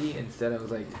hoping to see. Instead, I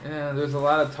was there's a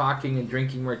lot of talking and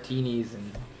drinking martinis,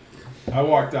 and I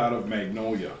walked out of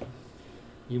Magnolia.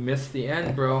 you missed the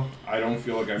end, bro. I don't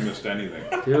feel like I missed anything.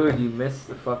 Dude, you missed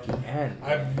the fucking end.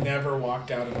 I've never walked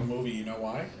out of a movie. You know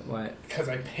why? What? Because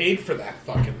I paid for that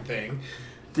fucking thing.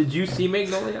 Did you see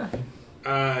Magnolia?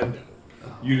 No.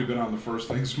 You'd have been on the first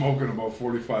thing smoking about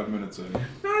 45 minutes in. No,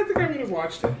 I think I would have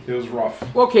watched it. It was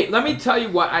rough. Okay, let me tell you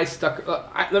what I stuck.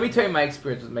 Let me tell you my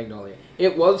experience with Magnolia.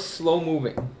 It was slow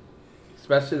moving,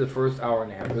 especially the first hour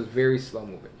and a half. It was very slow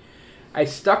moving. I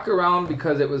stuck around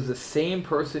because it was the same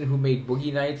person who made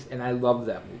Boogie Nights, and I love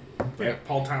that movie. Yeah,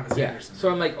 Paul Thomas Yeah. Anderson. So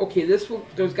I'm like, okay,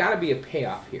 there's got to be a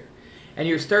payoff here, and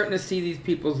you're starting to see these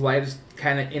people's lives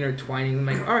kind of intertwining. I'm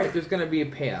like, all right, there's going to be a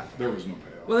payoff. There was no payoff.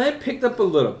 Well, then it picked up a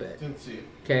little bit. Didn't see it.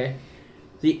 Okay,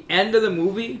 the end of the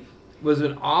movie was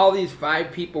when all these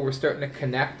 5 people were starting to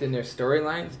connect in their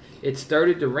storylines. It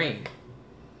started to rain.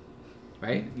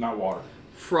 Right? Not water.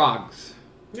 Frogs,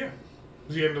 Yeah. It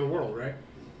was the end of the world, right?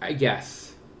 I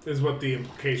guess. Is what the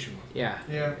implication was. Yeah.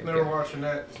 Yeah, never watching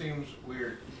that. Seems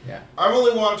weird. Yeah. I've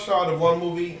only watched the one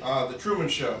movie, The Truman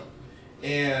Show.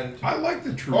 And I like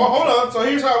the Truman. Oh, hold on. So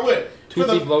here's how it went.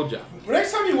 Tootsie blowjob.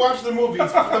 Next time you watch the movie, for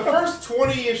the first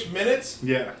 20-ish minutes,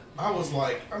 Yeah. I was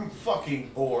like, I'm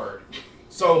fucking bored.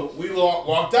 So we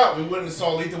walked out. We went and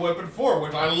saw Lethal Weapon 4,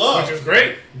 which I love. Which is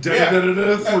great.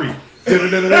 Da-da-da-da-da-3.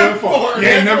 Da-da-da-da-da-4. You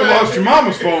ain't never lost your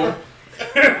mama's phone.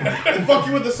 And fuck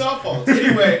you with the cell phones.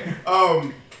 Anyway,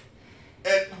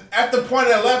 at the point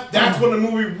I left, that's when the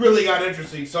movie really got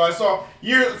interesting. So I saw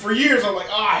for years. I'm like,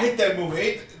 oh, I hate that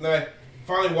movie. And I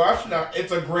finally watched it. Now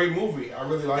it's a great movie. I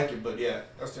really like it. But yeah,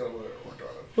 that's the only way I worked on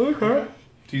it. Okay.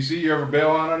 TC, you ever bail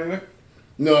on anything?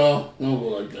 No, I don't go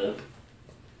like that.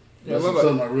 Yeah, That's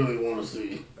something I really want to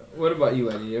see. What about you,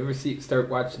 Eddie? You ever start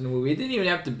watching the movie? It didn't even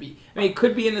have to be. I mean, it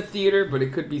could be in the theater, but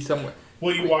it could be somewhere.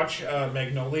 Will you watch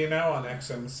Magnolia now on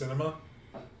XM Cinema?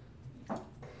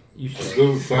 You It should.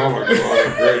 doesn't sound like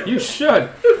it's great. You should.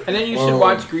 And then you should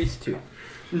watch Grease too.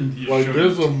 Like,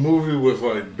 there's a movie with,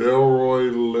 like,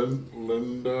 Delroy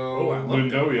Lindo. Oh, I love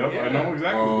Lindo, yep. I know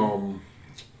exactly.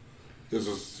 There's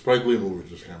a Spike Lee movie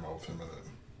just came out with him in it.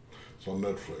 It's on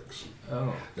Netflix.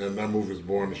 Oh. And that movie's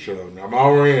boring the shit out of me. I'm an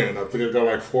hour in. I think I got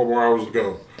like 4 more hours to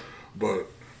go. But,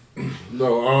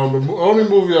 no, the only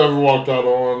movie I ever walked out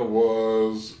on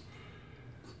was...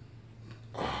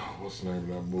 what's the name of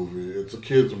that movie? It's a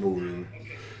kid's movie.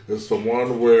 It's the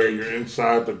one where you're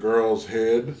inside the girl's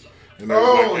head. And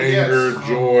there's like anger,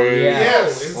 joy.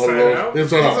 Yes. all those-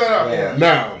 Inside Out. Inside Out, yeah.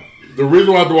 Now, the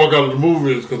reason why I had to walk out of the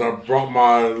movie is because I brought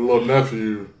my little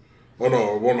nephew, one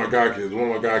of my guy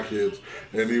kids,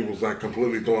 and he was like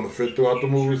completely throwing a fit throughout the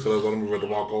movie, so that's the only movie I had to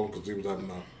walk on because he was having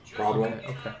a problem.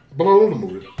 Okay. But I love the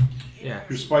movie. Yeah.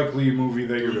 Your Spike Lee movie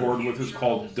that you're bored with is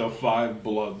called The Five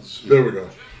Bloods. There we go.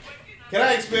 Can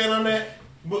I expand on that?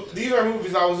 These are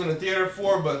movies I was in the theater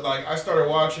for, but like I started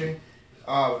watching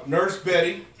Nurse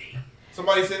Betty.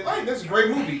 Somebody said, "Like, that's a great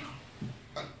movie."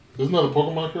 Isn't that a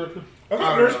Pokemon character? I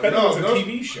thought Nurse Betty was a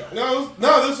TV show.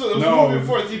 This was a movie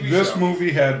before a TV show. This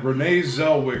movie had Renee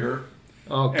Zellweger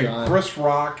Oh and God. Chris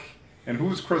Rock. And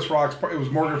who's Chris Rock's part? It was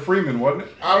Morgan Freeman, wasn't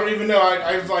it? I don't even know.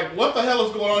 I was like, what the hell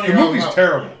is going on here? The movie's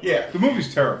terrible. Yeah. The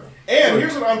movie's terrible. And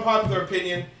here's an unpopular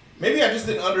opinion. Maybe I just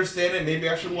didn't understand it. Maybe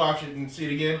I should watch it and see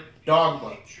it again.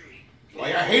 Dogma.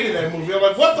 Like, I hated that movie. I'm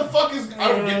like, what the fuck is... I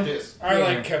don't get this. I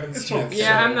like Kevin Smith.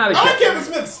 Yeah, I'm not a I like Kevin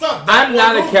Smith stuff. I'm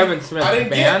not a movie Kevin Smith I didn't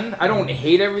fan. I don't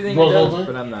hate everything he does,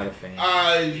 but I'm not a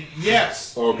fan.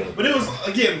 Yes. Okay. But it was,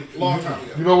 again, a long time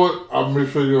ago. You know what? I'm going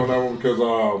to feel you on that one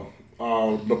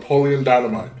because Napoleon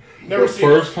Dynamite. Never the seen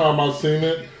first time I seen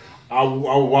it, I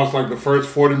watched like the first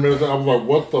 40 minutes. I was like,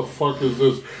 what the fuck is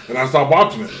this? And I stopped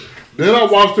watching it. Then I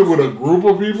watched it with a group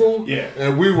of people,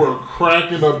 and we were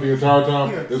cracking up the entire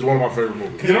time. It's one of my favorite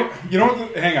movies. You know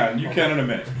what? Hang on, you can in a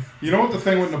minute. You know what the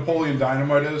thing with Napoleon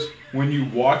Dynamite is? When you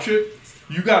watch it,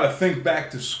 you got to think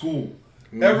back to school.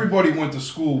 Everybody went to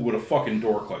school with a fucking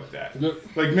dork like that.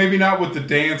 Like, maybe not with the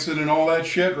dancing and all that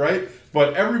shit, right?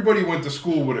 But everybody went to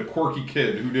school with a quirky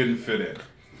kid who didn't fit in.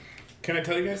 Can I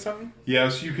tell you guys something?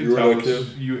 Yes, you can You tell were us that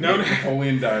kid? you hate No.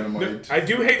 Napoleon Dynamite. I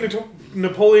do hate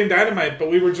Napoleon Dynamite,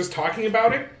 but we were just talking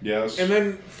about it. Yes. And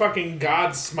then fucking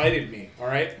God smited me,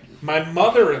 alright? My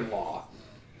mother-in-law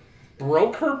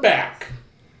broke her back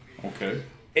Okay.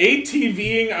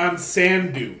 ATVing on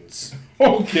sand dunes.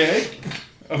 Okay.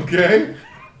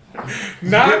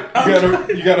 Not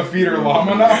You gotta feed her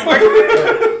llama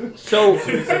now? So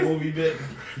It's a movie bit.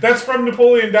 That's from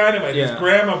Napoleon Dynamite. Yeah. His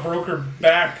grandma broke her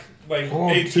back like Oh,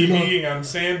 ATVing on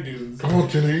sand dunes. Come on,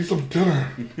 Tina, eat some dinner.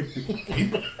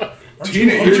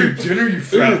 Tina, eat your dinner, you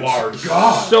fat lard.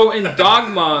 God. So in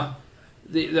Dogma,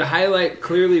 the highlight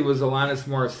clearly was Alanis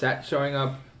Morissette showing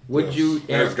up. Would you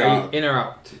As God. in or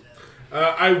out?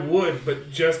 I would,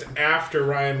 but just after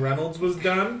Ryan Reynolds was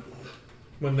done,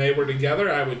 when they were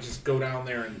together, I would just go down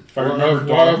there and... If I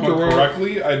remember Why Dogma after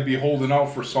correctly, I'd be holding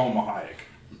out for Salma Hayek.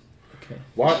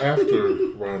 Why after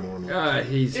Ryan Reynolds?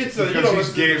 He's It's a, you Because know, he's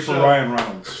it's gay a for show. Ryan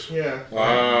Reynolds.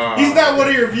 Yeah. He's not one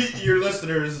of your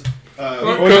listeners.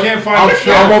 Well, you can't find I'm the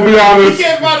sure, I'm going to be He honest.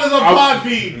 can't find us on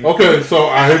Podbean. Okay, so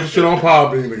I hate to shit on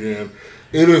Podbean again.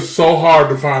 It is so hard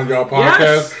to find y'all podcast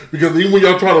Yes. because even when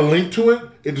y'all try to link to it,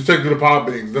 it just takes you to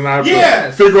Podbean. Then I have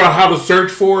Yes. to figure out how to search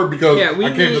for it because Yeah, we I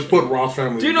can't need- just put Ross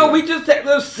Family. Do you know we just there's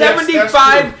that's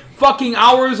 75 true. fucking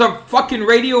hours of fucking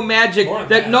radio magic More than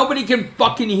that that. nobody can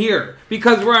fucking hear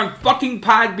because we're on fucking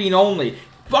Podbean only.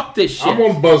 Fuck this shit. I'm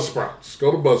on Buzzsprouts.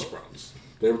 Go to Buzzsprouts.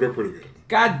 They're pretty good.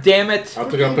 God damn it. I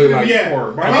think I pay like... Yeah.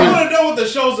 For. I want to know what the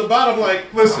show's about. I'm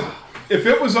like, Listen, if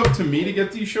it was up to me to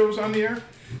get these shows on the air,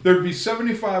 there'd be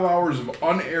 75 hours of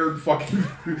unaired fucking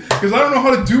because I don't know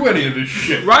how to do any of this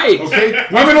shit. Right. Okay?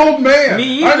 I'm an old man.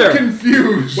 Me either. I'm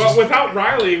confused. Well, without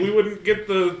Riley, we wouldn't get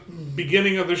the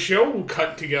beginning of the show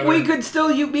cut together. We could still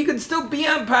be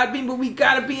on Podbean, but we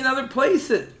gotta be in other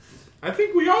places. I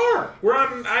think we are. We're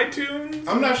on iTunes.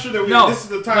 I'm not sure that this is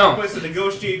the time and place to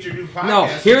negotiate your new podcast. No,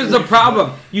 here's the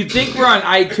problem. You think we're on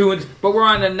iTunes, but we're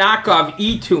on a knockoff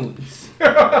eTunes.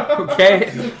 Okay?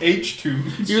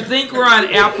 H2. You think we're on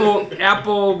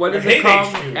Apple, what is it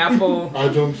called? H2. Apple.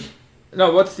 iTunes.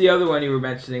 No, what's the other one you were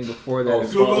mentioning before that?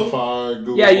 Spotify,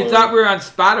 Google Yeah, you Play. thought we were on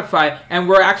Spotify, and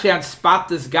we're actually on Spot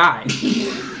This Guy.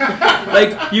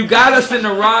 Like, you got us in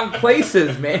the wrong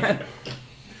places, man.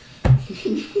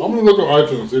 I'm gonna look at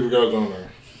iTunes, see if we got it on there.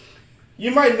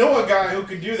 You might know a guy who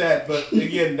could do that, but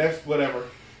again, that's whatever.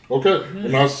 Okay,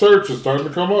 and our search is starting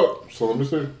to come up, so let me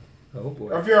see. Oh, boy.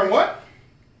 Or if you're on what?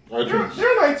 iTunes. They're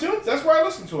on iTunes. That's where I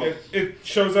listen to them. It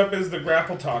shows up as the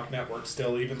Grapple Talk Network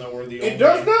still, even though we're the only. It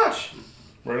does not.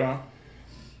 Right on.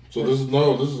 So this is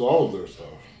all of their stuff.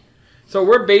 So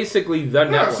we're basically the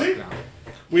network see? now.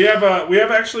 We have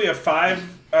actually a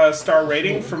 5-star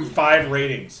rating from 5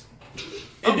 ratings.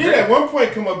 It did at one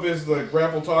point come up as the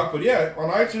Grapple Talk, but yeah, on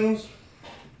iTunes.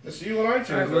 Let's see you on iTunes.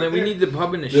 All right, well, then we need to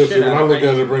pub in the Yeah, shit see, when I out look of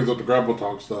at it, it. it brings up the Grapple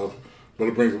Talk stuff, but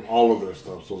it brings up all of their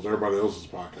stuff, so it's everybody else's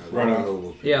podcast. Right I on. don't know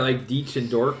those people. Yeah, like Deech and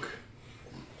Dork.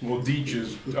 Well, Deech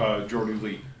is Jordy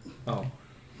Lee. Oh,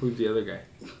 who's the other guy?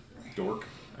 Dork.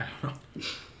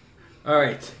 All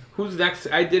right, who's next?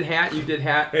 I did Hat, you did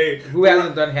Hat. Hey, Who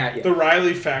hasn't done Hat yet? The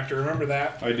Riley Factor, remember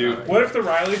that? I do. What if the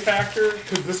Riley Factor,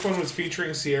 because this one was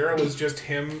featuring Sierra, was just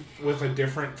him with a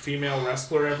different female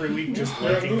wrestler every week, just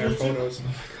liking their photos?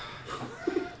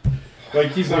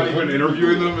 Like, he's not even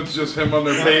interviewing them, it's just him on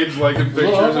their page liking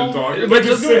pictures and talking. But just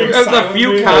just sitting there's a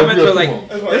few silently. comments Yeah, are like, come on.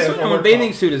 That's why I this asked one for with bathing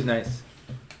my suit is nice.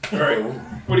 Alright,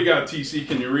 what do you got, TC?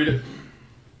 Can you read it?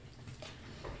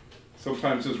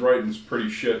 Sometimes his writing's pretty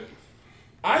shit.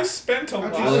 I spent a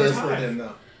lot phone. of Was,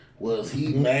 time. was he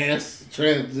mass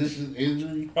transition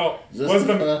injury? Oh,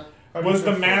 was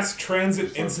the mass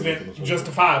transit incident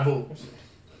justifiable?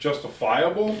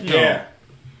 Justifiable? Yeah.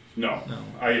 No. No.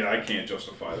 I can't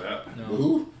justify that.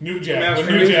 Who? New Jack. Mass The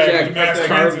transit. New Jack. Jack The mass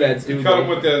carved transit. that dude. Cut him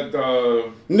with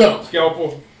that No,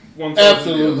 scalpel one side.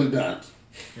 absolutely not.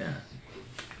 Yeah.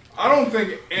 I don't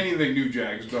think anything New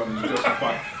Jack's done is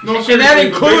justified. No, And that seriously, the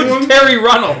big includes one? Terry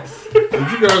Runnels. Did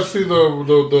you guys see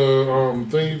the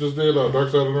thing you just did, Dark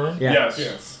Side of the Ring? Yeah. Yes.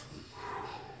 Yes.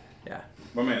 Yeah.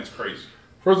 My man's crazy.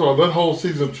 First of all, that whole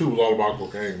season 2 was all about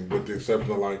cocaine, with the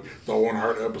exception of like the One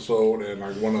Heart episode and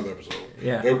like one other episode.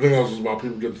 Yeah. Everything else was about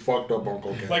people getting fucked up on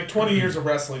cocaine. Like 20 years of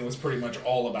wrestling was pretty much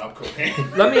all about cocaine.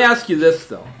 Let me ask you this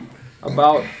though,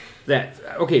 about that.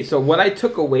 Okay, so what I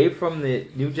took away from the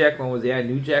New Jack one was, yeah,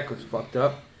 New Jack was fucked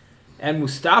up, and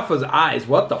Mustafa's eyes.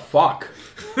 What the fuck?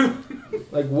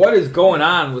 Like, what is going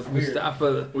on with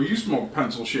Mustafa? Well, you smoke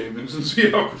pencil shavings and see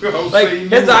how Like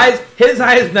say his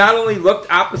eyes not only looked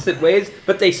opposite ways,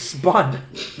 but they spun.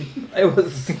 It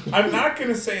was. I'm not going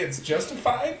to say it's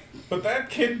justified, but that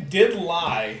kid did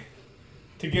lie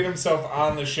to get himself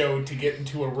on the show to get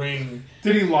into a ring.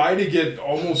 Did he lie to get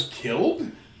almost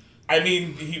killed? I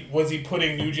mean, was he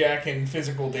putting New Jack in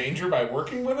physical danger by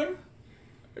working with him?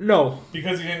 No.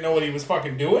 Because he didn't know what he was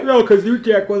fucking doing? No, because New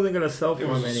Jack wasn't going to sell for It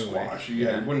was him a anyway. squash.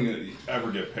 Yeah, it wouldn't ever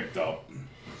get picked up.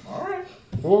 Alright.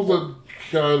 What was the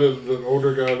guy the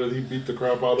older guy that he beat the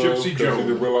crap out of? Gypsy 'Cause Joe. He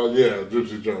didn't realize, yeah,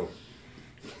 Gypsy Joe.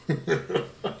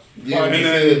 Yeah, And he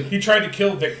then said. he tried to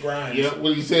kill Vic Grimes. Yeah,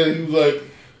 when he said he was like,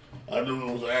 I knew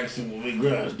it was an accident when Big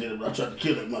Grimes did it, but I tried to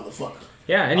kill that motherfucker.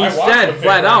 Yeah, and he I watched said what Vic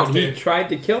flat out Grimes he did. tried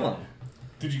to kill him.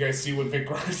 Did you guys see what Vic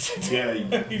Grimes did? Yeah,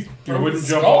 he He broke wouldn't his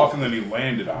jump skull. off and then he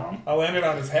landed on him. I landed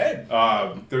on his head.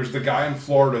 There's the guy in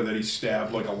Florida that he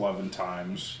stabbed like 11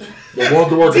 times. They wanted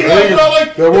to work an Yeah, angle.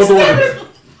 like, They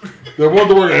wanted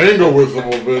to work an angle with him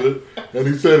a minute, and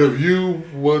he said if you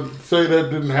would say that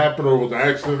didn't happen or was an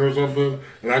accident or something,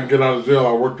 and I can get out of jail,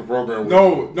 I'll work the program with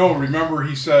you. No. Remember,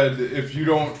 he said if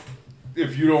you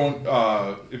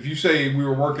say we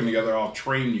were working together, I'll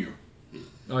train you.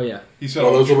 Oh, yeah. He said Oh,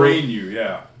 I'll that's what train you.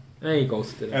 Yeah, And he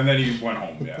ghosted him. and then he went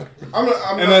home. Yeah, I'm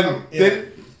and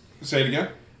then say it again.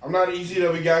 I'm not an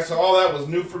ECW guy, so all that was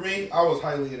new for me. I was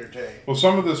highly entertained. Well,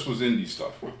 some of this was indie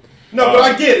stuff. No, but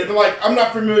I get it. But like, I'm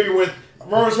not familiar with.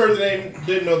 I've always heard the name,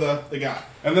 didn't know the guy.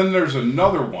 And then there's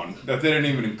another one that they didn't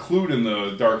even include in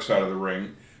the Dark Side of the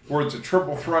Ring, where it's a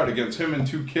triple threat against him and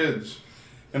 2 kids.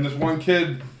 And this one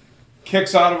kid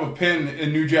kicks out of a pin,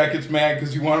 and New Jack gets mad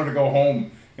because he wanted to go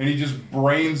home. And he just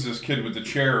brains this kid with the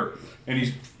chair, and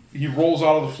he rolls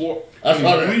out of the floor. I And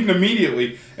saw he's that. bleeding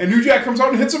immediately. And New Jack comes out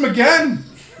and hits him again.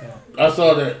 I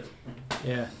saw that.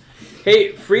 Yeah.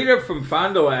 Hey, Frida from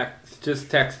Fond du Lac just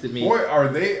texted me. Boy, are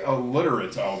they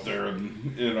illiterate out there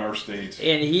in our state.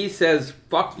 And he says,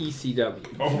 fuck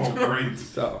ECW. Oh, great.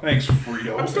 So. Thanks,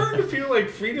 Frito. I'm starting to feel like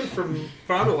Frida from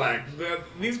Fond du Lac.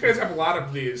 These guys have a lot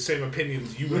of the same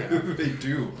opinions you have. They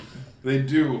do. They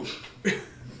do.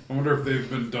 I wonder if they've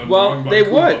been done Well, wrong by they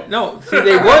Kuma. would. No, see,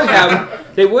 they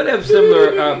would have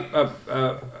similar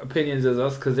opinions as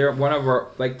us because they're one of our,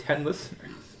 10 listeners.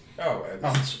 Oh,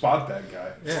 I'll spot that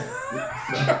guy.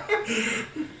 Yeah.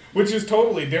 which is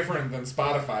totally different than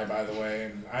Spotify, by the way,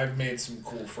 and I've made some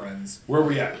cool friends. Where are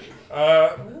we at?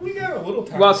 We got a little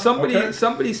time. Well,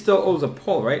 somebody still owes a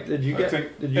poll, right? Did you I get?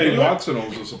 think Did you Eddie get Watson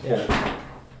owes us a poll.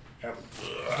 Yep.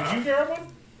 Did you grab one?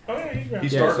 Oh yeah, you grabbed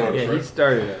He one. started us, he right?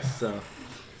 started us. So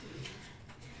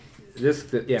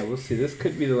we'll see. This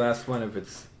could be the last one if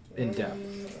it's in depth.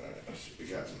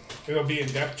 It'll be in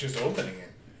depth just opening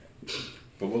it.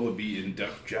 But will it be in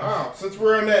depth, Jeff? Wow, since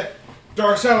we're on that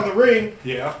dark side of the ring,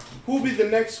 Yeah. who will be the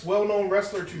next well-known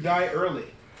wrestler to die early?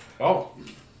 Oh,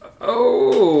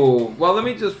 well, let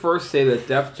me just first say that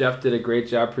Def Jeff did a great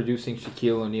job producing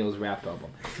Shaquille O'Neal's rap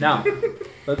album. Now,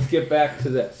 let's get back to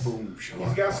this. Boom.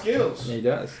 He's got skills. He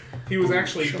does. He was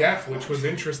actually deaf, which was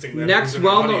interesting. That Next it was an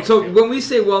well-known. audience So field. when we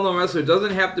say well-known wrestler, it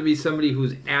doesn't have to be somebody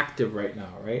who's active right now,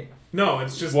 right? No,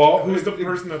 it's just Well, who's the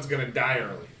person that's going to die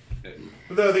early.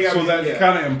 So that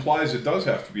kind of implies it does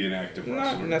have to be an active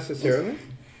wrestler. Not necessarily.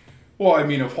 Well, I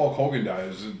mean, if Hulk Hogan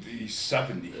dies, he's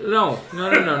 70. No.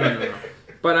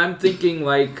 But I'm thinking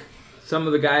like some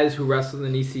of the guys who wrestled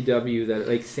in ECW, that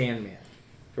like Sandman,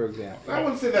 for example. I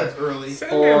wouldn't say that's early.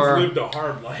 Sandman's lived a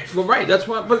hard life. Well, right.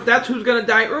 But that's who's gonna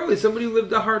die early. Somebody who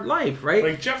lived a hard life, right?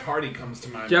 Like Jeff Hardy comes to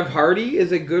mind. Jeff Hardy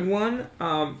is a good one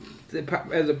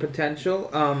as a potential.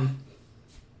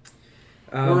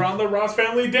 We're on the Ross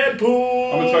Family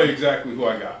Deadpool. I'm going to tell you exactly who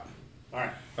I got. All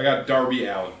right. I got Darby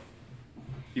Allin.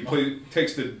 He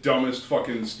takes the dumbest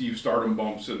fucking Steve Stardom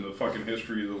bumps in the fucking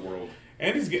history of the world.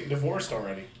 And he's getting divorced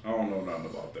already. I don't know nothing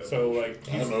about that. So, like,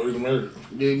 I know he's married.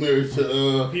 They married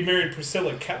to he married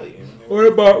Priscilla Kelly. What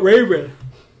about Raven?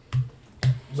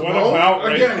 What about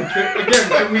Ray? Again,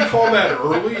 can we call that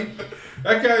early?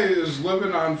 That guy is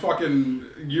living on fucking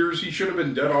years he should have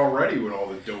been dead already with all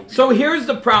the dope. So here's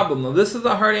the problem, though. This is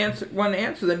a hard one to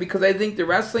answer then, because I think the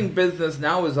wrestling business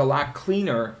now is a lot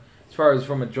cleaner as far as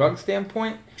from a drug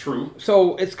standpoint. True.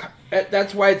 So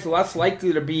that's why it's less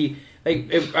likely to be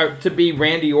to be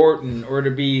Randy Orton or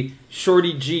to be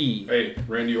Shorty G. Hey,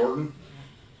 Randy Orton.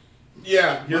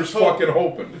 Yeah, Here's fucking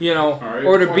hoping. You know, right,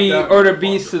 or to fuck be that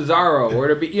Cesaro, or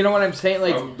to be, you know what I'm saying?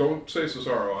 Like, Don't say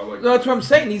Cesaro. I like. no, that's what I'm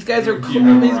saying. These guys are Keep clean.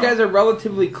 him These around. guys are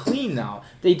relatively clean now.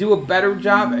 They do a better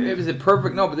job. Is it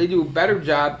perfect? No, but they do a better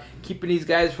job keeping these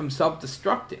guys from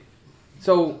self-destructing.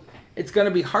 So it's going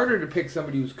to be harder to pick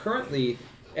somebody who's currently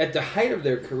at the height of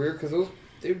their career because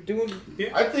they're doing.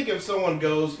 I think if someone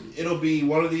goes, it'll be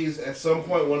one of these, at some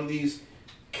point, one of these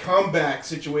comeback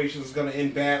situations is going to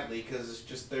end badly because it's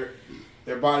just their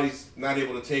body's not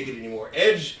able to take it anymore.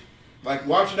 Edge, like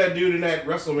watching that dude in that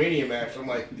WrestleMania match, I'm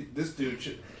like, this dude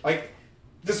should, like,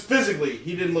 just physically,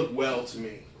 he didn't look well to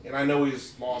me. And I know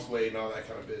he's lost weight and all that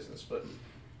kind of business, but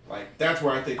like that's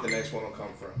where I think the next one will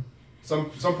come from.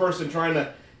 Some person trying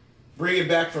to bring it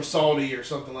back for Saudi or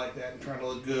something like that and trying to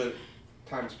look good.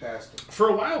 Time's past him. For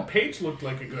a while, Paige looked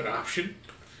like a good option.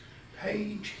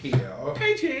 Paige here.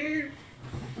 Paige here.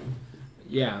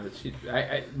 Yeah,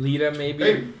 Lita maybe.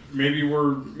 Hey, maybe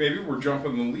we're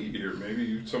jumping the lead here.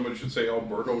 Maybe somebody should say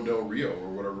Alberto Del Rio or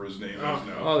whatever his name is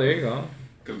now. Oh, there you go.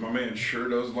 Because my man sure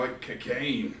does like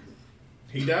cocaine.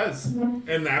 He does.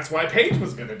 And that's why Paige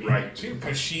was going to be Right. there, too,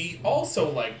 because she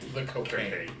also liked the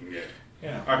cocaine. Yeah.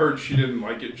 Yeah. I heard she didn't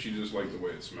like it. She just liked the way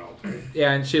it smelled.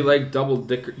 Yeah, and she liked double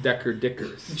decker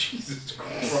dickers. Jesus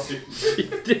Christ. She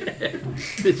did.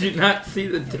 Did you not see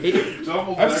the tape?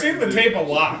 I've seen the tape a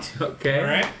lot. Okay. All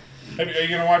right? Are you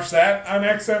going to watch that on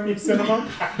XM Cinema?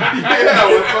 Yeah,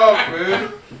 what's up,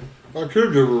 man? I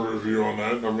could give a review on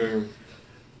that. I mean,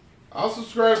 I'll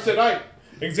subscribe tonight.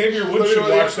 Xavier Woods should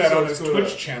watch that on his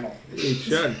Twitch channel. He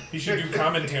should. He should do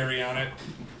commentary on it.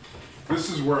 This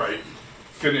is where I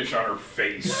finish on her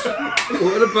face.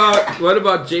 What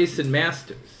about Jason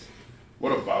Masters?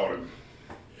 What about him?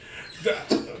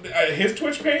 His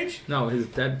Twitch page? No, his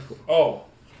Deadpool. Oh.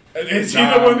 Is he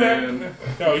Nah, the one man. that...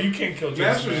 No, you can't kill Jason.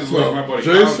 Masters is Masters. like my buddy.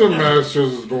 Jason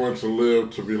Masters is going to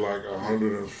live to be like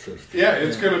 150. Yeah,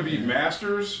 it's gonna be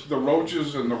Masters, the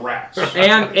Roaches, and the Rats.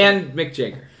 And Mick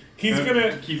Jagger. He's And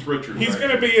gonna... Keith Richards. He's actually.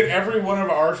 gonna be at every one of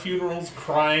our funerals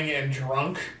crying and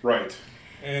drunk. Right.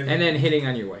 And And then hitting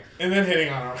on your wife. then hitting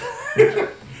on him.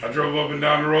 I drove up and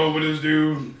down the road with this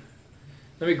dude.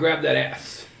 Let me grab that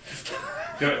ass.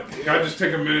 Can I just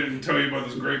take a minute and tell you about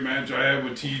this great match I had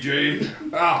with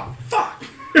TJ? Oh, fuck.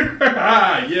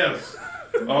 Yes.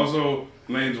 Also,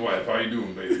 Lane's wife. How you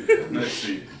doing, baby? Nice to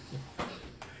see you.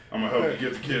 I'm going to help you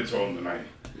get the kids home tonight.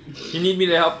 You need me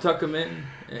to help tuck him in?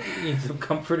 You need some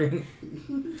comforting?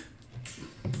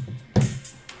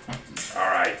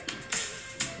 All right.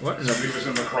 What in So we was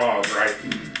in the crowd, right?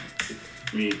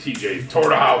 Me and TJ tore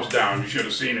the house down. You should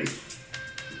have seen it.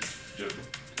 Just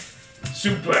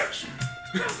suplex.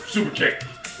 Super kick.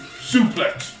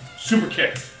 Suplex. Super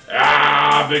kick.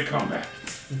 Big comeback.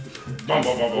 Bum,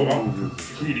 bum, bum, bum, bum.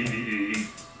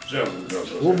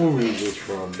 What movie is this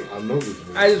from? I know this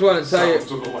movie. I just want to tell you,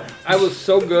 I was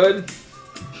so good.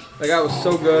 Like, I was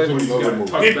so good. So he's got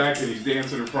tucked back and he's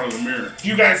dancing in front of the mirror. Do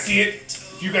you guys see it?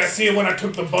 Do you guys see it when I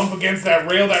took the bump against that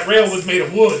rail? That rail was made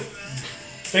of wood.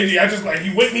 He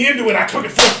whipped me into it. I took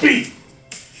it full speed.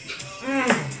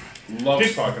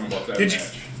 Loves talking about that match.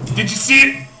 Did you see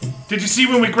it? Did you see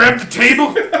when we grabbed the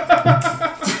table?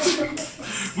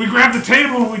 We grabbed the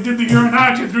table and we did the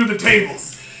urinage through the table.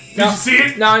 Did you see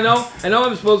it? Now I know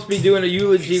I'm supposed to be doing a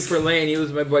eulogy for Lane. He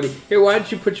was my buddy. Here, why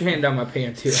don't you put your hand down my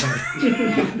pants here?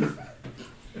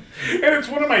 And it's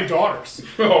one of my daughters.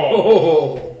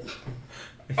 Oh.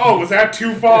 Oh, was that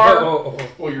too far?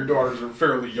 Well, your daughters are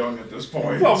fairly young at this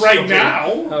point. Well, right now.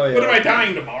 Oh, yeah. What, am I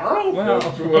dying tomorrow? Well,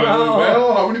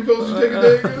 How many pills you take a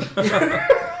day again?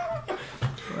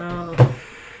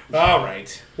 All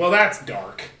right. Well, that's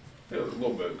dark. Yeah, a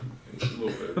little bit.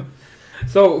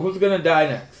 So, who's going to die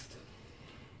next?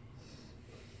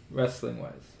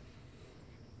 Wrestling-wise.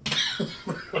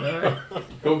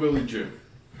 Hillbilly Jim.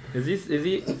 Is he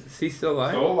still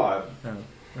alive? Still alive. Oh,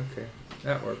 okay.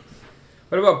 That works.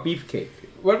 What about Beefcake?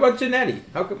 What about Janetti?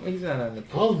 How come he's not on the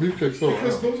How's Beefcake still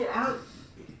Because around? those aren't...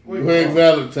 Greg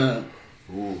Valentine.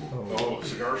 Oh,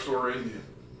 cigar store Indian.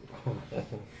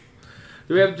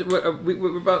 Do we have?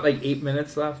 We're about like 8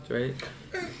 minutes left, right?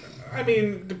 I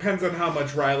mean, depends on how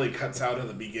much Riley cuts out in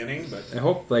the beginning, but I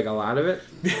hope like a lot of it.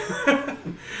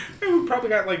 we probably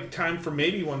got like time for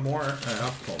maybe one more.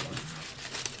 I'll pull one.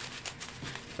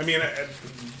 I mean,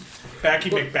 Backy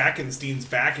McBackenstein's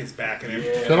back is back, and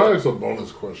everything. Can I ask a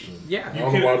bonus question? Yeah. I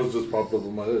don't know why this just popped up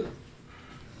in my head.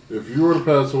 If you were to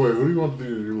pass away, who do you want to do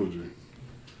your eulogy?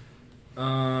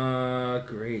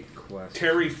 Great question.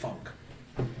 Terry Funk.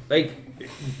 Like,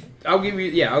 I'll give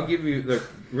you the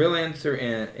real answer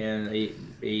and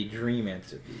a dream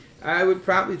answer. I would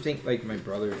probably think like my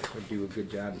brother would do a good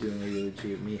job doing a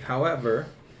eulogy of me. However,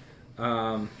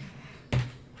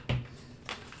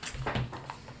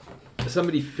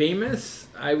 somebody famous,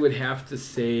 I would have to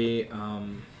say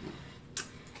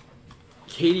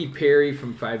Katy Perry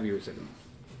from 5 years ago.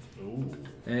 Ooh.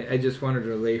 I just wanted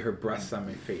her to lay her breasts on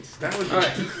my face. That was. All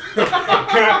right.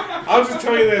 I'll just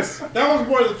tell you this. That was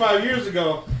more than 5 years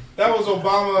ago. That was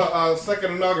Obama's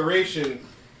second inauguration.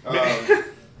 That's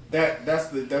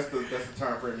the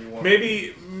time frame you want.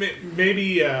 Maybe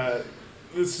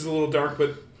this is a little dark,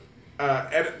 but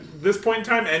at this point in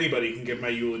time, anybody can give my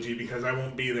eulogy because I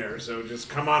won't be there. So just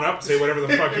come on up, say whatever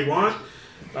the fuck you want.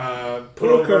 Put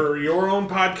over your own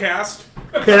podcast.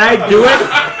 Can I do it?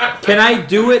 Can I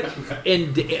do it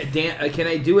in Can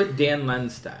I do it Dan Len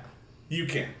style? You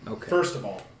can. Okay. First of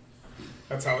all,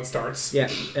 that's how it starts. Yeah,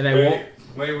 and I won't.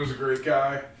 Lane was a great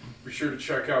guy. Be sure to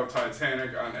check out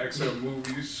Titanic on XM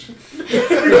Movies.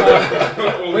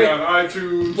 Only on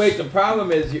iTunes. Wait, the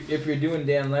problem is if you're doing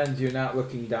Dan Len's, you're not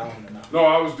looking down enough. No,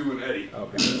 I was doing Eddie.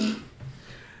 Okay.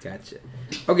 Gotcha.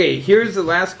 Okay, here's the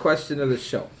last question of the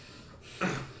show.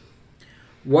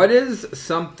 What is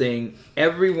something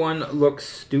everyone looks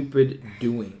stupid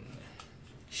doing?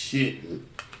 Shit.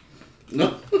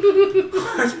 No.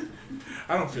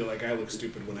 I don't feel like I look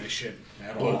stupid when I shit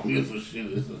at all. Oh, yes,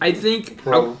 shit. I think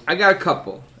I got a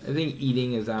couple. I think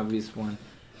eating is obvious one.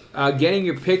 Getting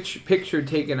your picture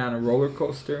taken on a roller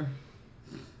coaster.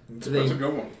 That's a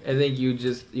good one. I think you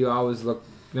always look,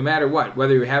 no matter what,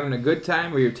 whether you're having a good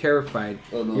time or you're terrified,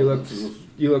 Oh, no,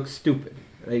 you look stupid.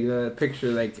 Like the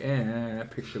picture,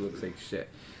 that picture looks like shit.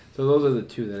 So those are the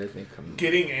two that I think come.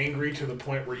 Getting angry to the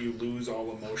point where you lose all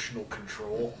emotional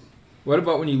control. What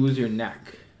about when you lose your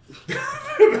neck?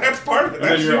 That's part of it. And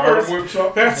That's then your arm yours. whips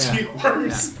up. That's Yeah.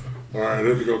 yours. All right, I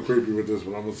have to go creepy with this,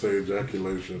 but I'm going to say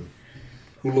ejaculation.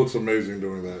 Who looks amazing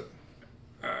doing that?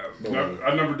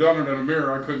 I've never done it in a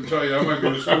mirror. I couldn't tell you. I might be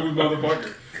a smooth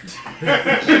motherfucker.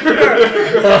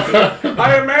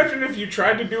 I imagine if you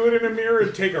tried to do it in a mirror,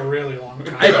 it'd take a really long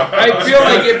time. I feel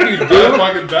like if you do, I'm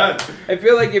fucking dead. I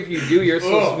feel like if you do, you're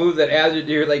so smooth that as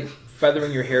you're like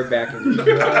feathering your hair back.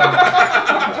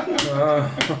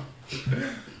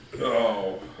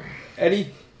 Oh.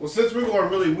 Eddie? Well, since we're going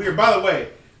really weird, by the way,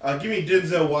 give me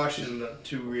Denzel Washington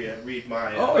to read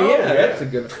my. Oh, yeah, that's a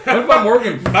good one. What about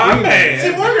Morgan Freeman?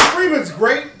 See, Morgan Freeman's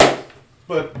great,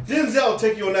 but Denzel will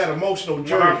take you on that emotional When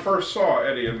journey. I first saw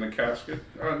Eddie in the casket,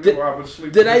 I knew I would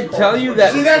sleep. Did in I his tell car you for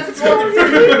that- See, that's Morgan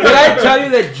Freeman. Did I tell you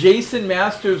that Jason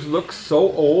Masters looks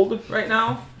so old right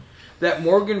now that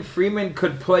Morgan Freeman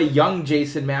could play young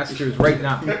Jason Masters right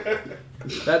now?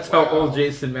 That's how old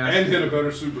Jason Masters and hit a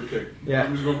better super kick. Yeah.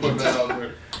 I'm just gonna put that out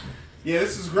there. Yeah,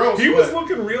 this is gross. He was but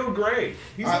looking real gray.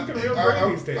 He's looking real gray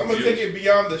these days. I'm gonna take it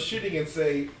beyond the shitting and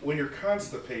say when you're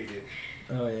constipated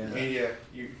Oh, yeah. and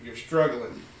you're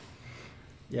struggling.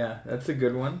 Yeah, that's a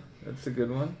good one.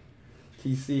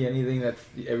 TC, anything that's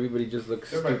everybody just looks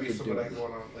There stupid might be some of that doing.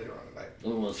 going on later on tonight. I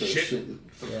don't want to say Shit. shit.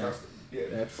 Some Yeah. yeah,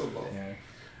 That's so low. yeah.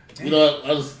 You know, I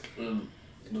just to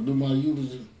do my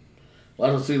eulogy. Well,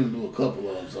 I done seen him do a couple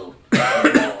of them, so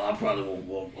I probably won't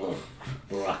want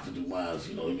Barack to do mine.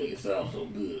 You know, he make it sound so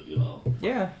good. You know,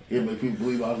 Yeah. he'll make people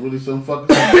believe I was really some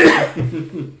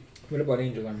fucking. What about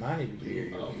Angel Armani? Did you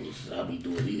hear? I'll be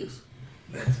doing his.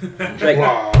 Like,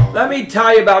 let me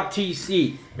tell you about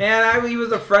TC. Man, he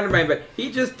was a friend of mine, but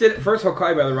he just did it. First, I'll call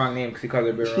you by the wrong name because he called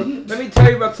it wrong. Let me tell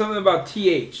you about something about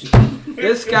TH.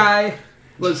 This guy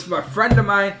was a friend of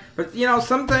mine, but you know,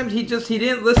 sometimes he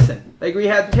didn't listen. Like, we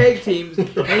had tag teams, and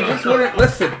he just wouldn't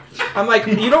listen. I'm like,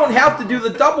 you don't have to do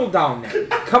the double down then.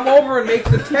 Come over and make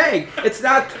the tag. It's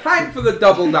not time for the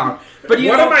double down. But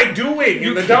What am I doing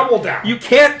in the double down? You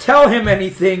can't tell him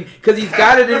anything because he's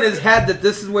got it in his head that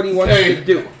this is what he wants you to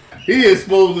do. He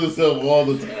exposed himself all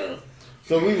the time.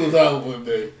 So we was out one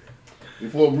day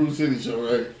before Bruce City show,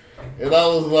 right? And I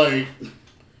was like,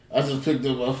 I just picked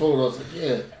up my phone. I was like,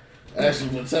 yeah, actually,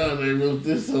 Matane wrote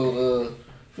this on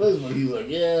Facebook. He's like,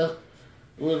 yeah,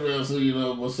 went around, so you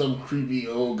know, with some creepy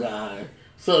old guy.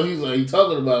 So he's like, he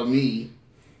talking about me.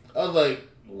 I was like,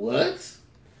 what?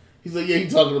 He's like, yeah, he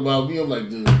talking about me. I'm like,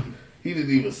 dude, he didn't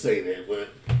even say that, but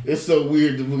it's so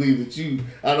weird to believe that you,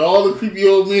 out of all the creepy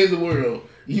old men in the world,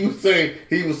 you would say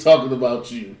he was talking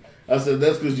about you. I said,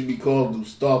 that's because you be calling them,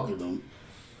 stalking them.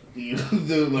 You know,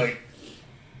 dude, like,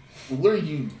 what are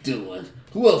you doing?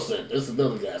 Who else said? That's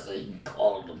another guy saying he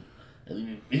called them.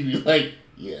 And he be like,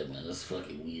 yeah, man, that's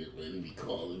fucking weird, man. He be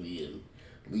calling me and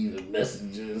leaving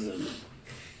messages and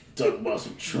talking about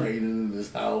some training in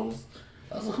his house.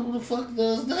 I was like, who the fuck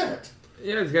does that?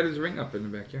 Yeah, he's got his ring up in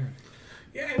the backyard.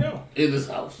 Yeah, I know. In his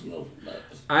house, you know.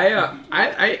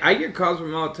 I get calls from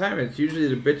him all the time. It's usually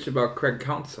the bitch about Craig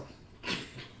Counsell.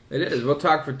 It is. We'll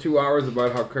talk for 2 hours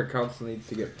about how Craig Counsell needs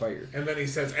to get fired. And then he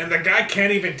says, and the guy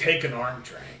can't even take an arm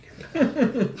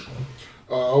drag.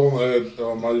 I want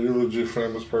to add my eulogy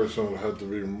famous person would have to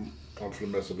be, I'm going to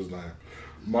mess up his name,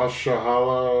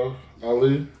 Mashallah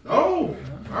Ali. Oh,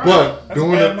 But That's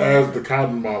doing a it bad as movie. the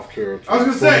Cottonmouth character. I was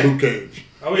gonna from say. Luke Cage.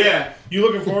 Oh, yeah. You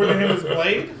looking forward to him as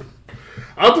Blade?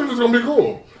 I think it's going to be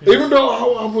cool. Even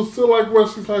though I would still like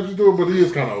Wesley Snipes to do it, but he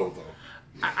is kind of old, though.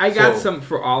 I got So- some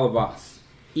for all of us.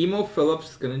 Emo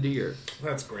Phillips is going to do yours.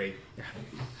 That's great.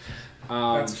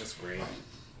 That's just great.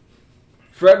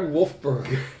 Fred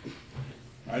Wolfberg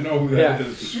I know who Yeah. that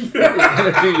is. is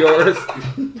going to do yours.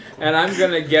 And I'm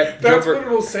going to get That's Gilbert. what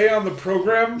it'll say on the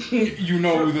program. You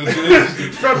know who this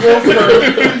is. Fred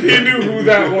Wolfberg. He knew who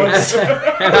that was.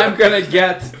 And I'm going to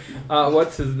get,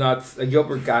 what's his nuts?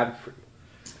 Gilbert Godfrey.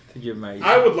 To give my.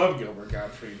 I would love Gilbert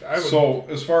Gottfried. I would. So,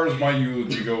 as far as my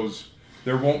eulogy goes,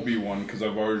 there won't be one because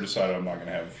I've already decided I'm not going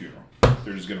to have a funeral.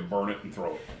 They're just going to burn it and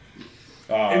throw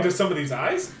it. into somebody's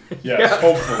eyes? Yes,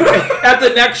 hopefully. At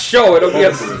the next show, it'll be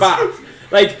a Hopefully. spot.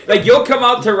 Like you'll come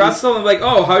out to wrestle and be like,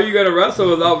 oh, how are you gonna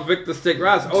wrestle without Victor Stick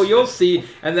Ross? Oh, you'll see.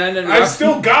 And then the I've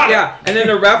still got it. Yeah, and then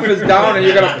the ref is down, and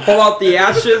you're gonna pull out the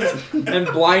ashes and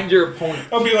blind your opponent.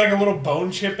 There'll be like a little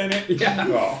bone chip in it. Yeah.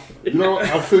 Oh. You know,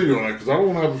 I feel you on that because I don't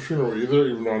want to have a funeral either,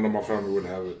 even though I know my family wouldn't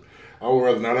have it. I would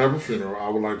rather not have a funeral. I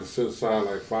would like to set aside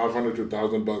like $500 to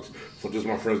 $1,000 for just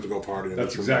my friends to go party.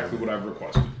 That's exactly what I've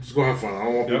requested. Just go have fun. I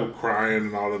don't want Yep. people crying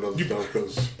and all that other stuff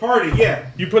because Party, yeah.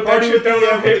 You put that Party shit with down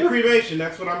on with the paper? cremation.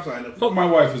 That's what I'm signing up for. My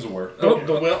wife is aware. The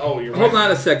will. Oh, you're Hold right.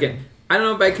 on a second. I don't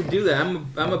know if I could do that.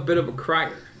 I'm a bit of a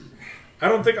crier. I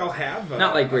don't think I'll have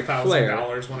Not like Ric Flair.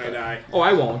 $1,000 when I die. Oh,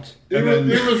 I won't. even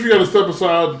if you got to step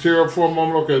aside and tear up for a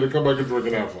moment, okay, then come back and drink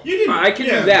and have fun. You can, I can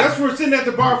do that. That's for sitting at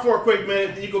the bar for a quick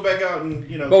minute, then you go back out and,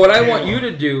 you know. But what I carry want on. you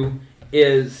to do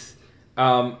is,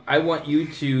 I want you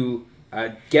to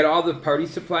get all the party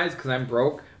supplies because I'm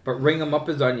broke, but ring them up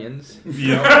as onions.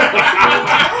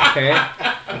 Yeah.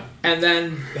 Okay, and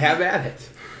then have at it.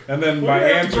 And then We're my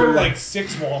gonna have to go answer, to like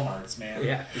 6 Walmarts, man.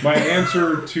 Yeah. my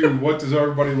answer to what does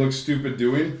everybody look stupid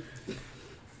doing?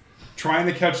 trying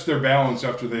to catch their balance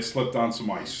after they slipped on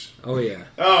some ice. Oh yeah.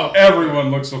 Oh,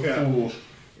 Everyone looks a fool.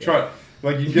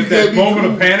 Like you get that can't be moment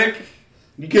cool. of panic.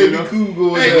 You can't You be know? cool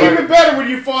going hey, there. even better when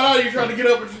you fall out and you're trying to get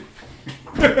up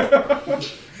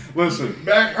and Listen,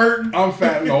 back hurting. I'm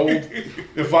fat and old.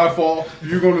 If I fall,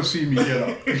 you're going to see me get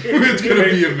up. It's going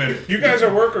to be a minute. You guys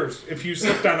are workers. If you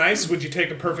slipped on ice, would you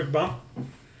take a perfect bump?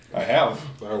 I have.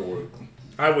 I would.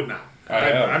 I would not. I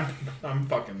have. I'm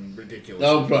fucking ridiculous.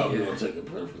 I'm probably gonna take a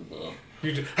perfect ball.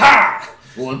 You just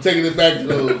Well, I'm taking it back to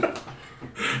the.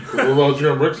 What about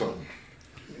you and Rick something?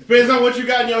 Depends on what you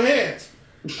got in your hands.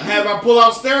 I had my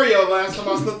pull-out stereo last time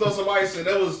I slipped on some ice, and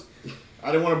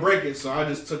I didn't want to break it, so I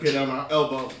just took it on my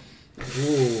elbow.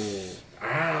 Ooh.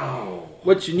 Ow.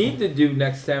 What you need to do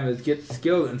next time is get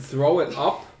skilled and throw it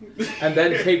up, and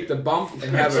then take the bump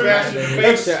and have it Smash land it in in your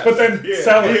the face. chest. But then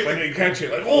sell it when you catch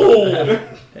it. Like,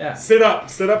 oh! Yeah. Sit up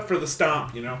for the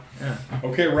stomp, you know?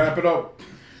 Okay, wrap it up.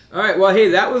 All right. Well, hey,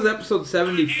 that was episode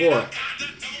 74,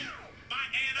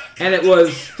 and it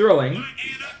was thrilling.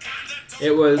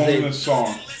 It was On a this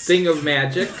song. thing of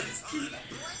magic.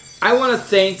 I want to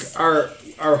thank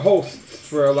our hosts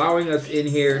for allowing us in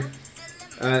here.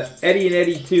 Eddie and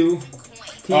Eddie 2,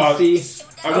 TC.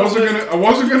 I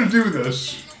wasn't gonna do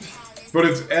this, but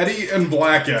it's Eddie and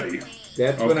Black Eddie.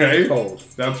 That's what I was told.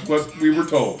 That's what we were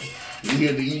told. You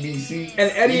hear the EBC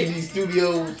And Eddie- EB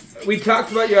Studios. We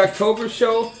talked about your October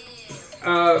show.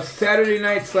 Saturday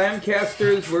Night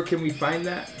Slamcasters. Where can we find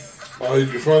that? You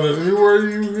can find it anywhere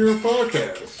you hear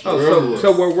podcasts. Oh,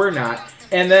 so where we're not.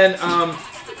 And then,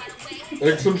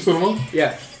 XM Cinema,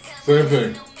 yes. same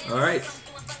thing. All right.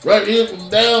 Right here from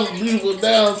beautiful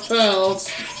downtown,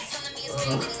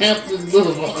 Hampton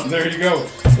Boulevard. There you go.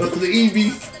 The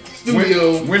EB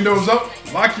Studio. Windows up,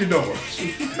 lock your doors.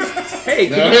 Hey,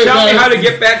 Now, can you tell me how to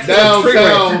get back to the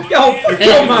downtown. freeway?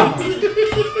 Yo, mama.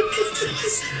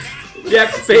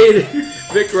 Jack Spade,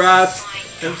 Vic Ross,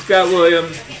 and Scott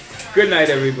Williams. Good night,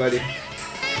 everybody.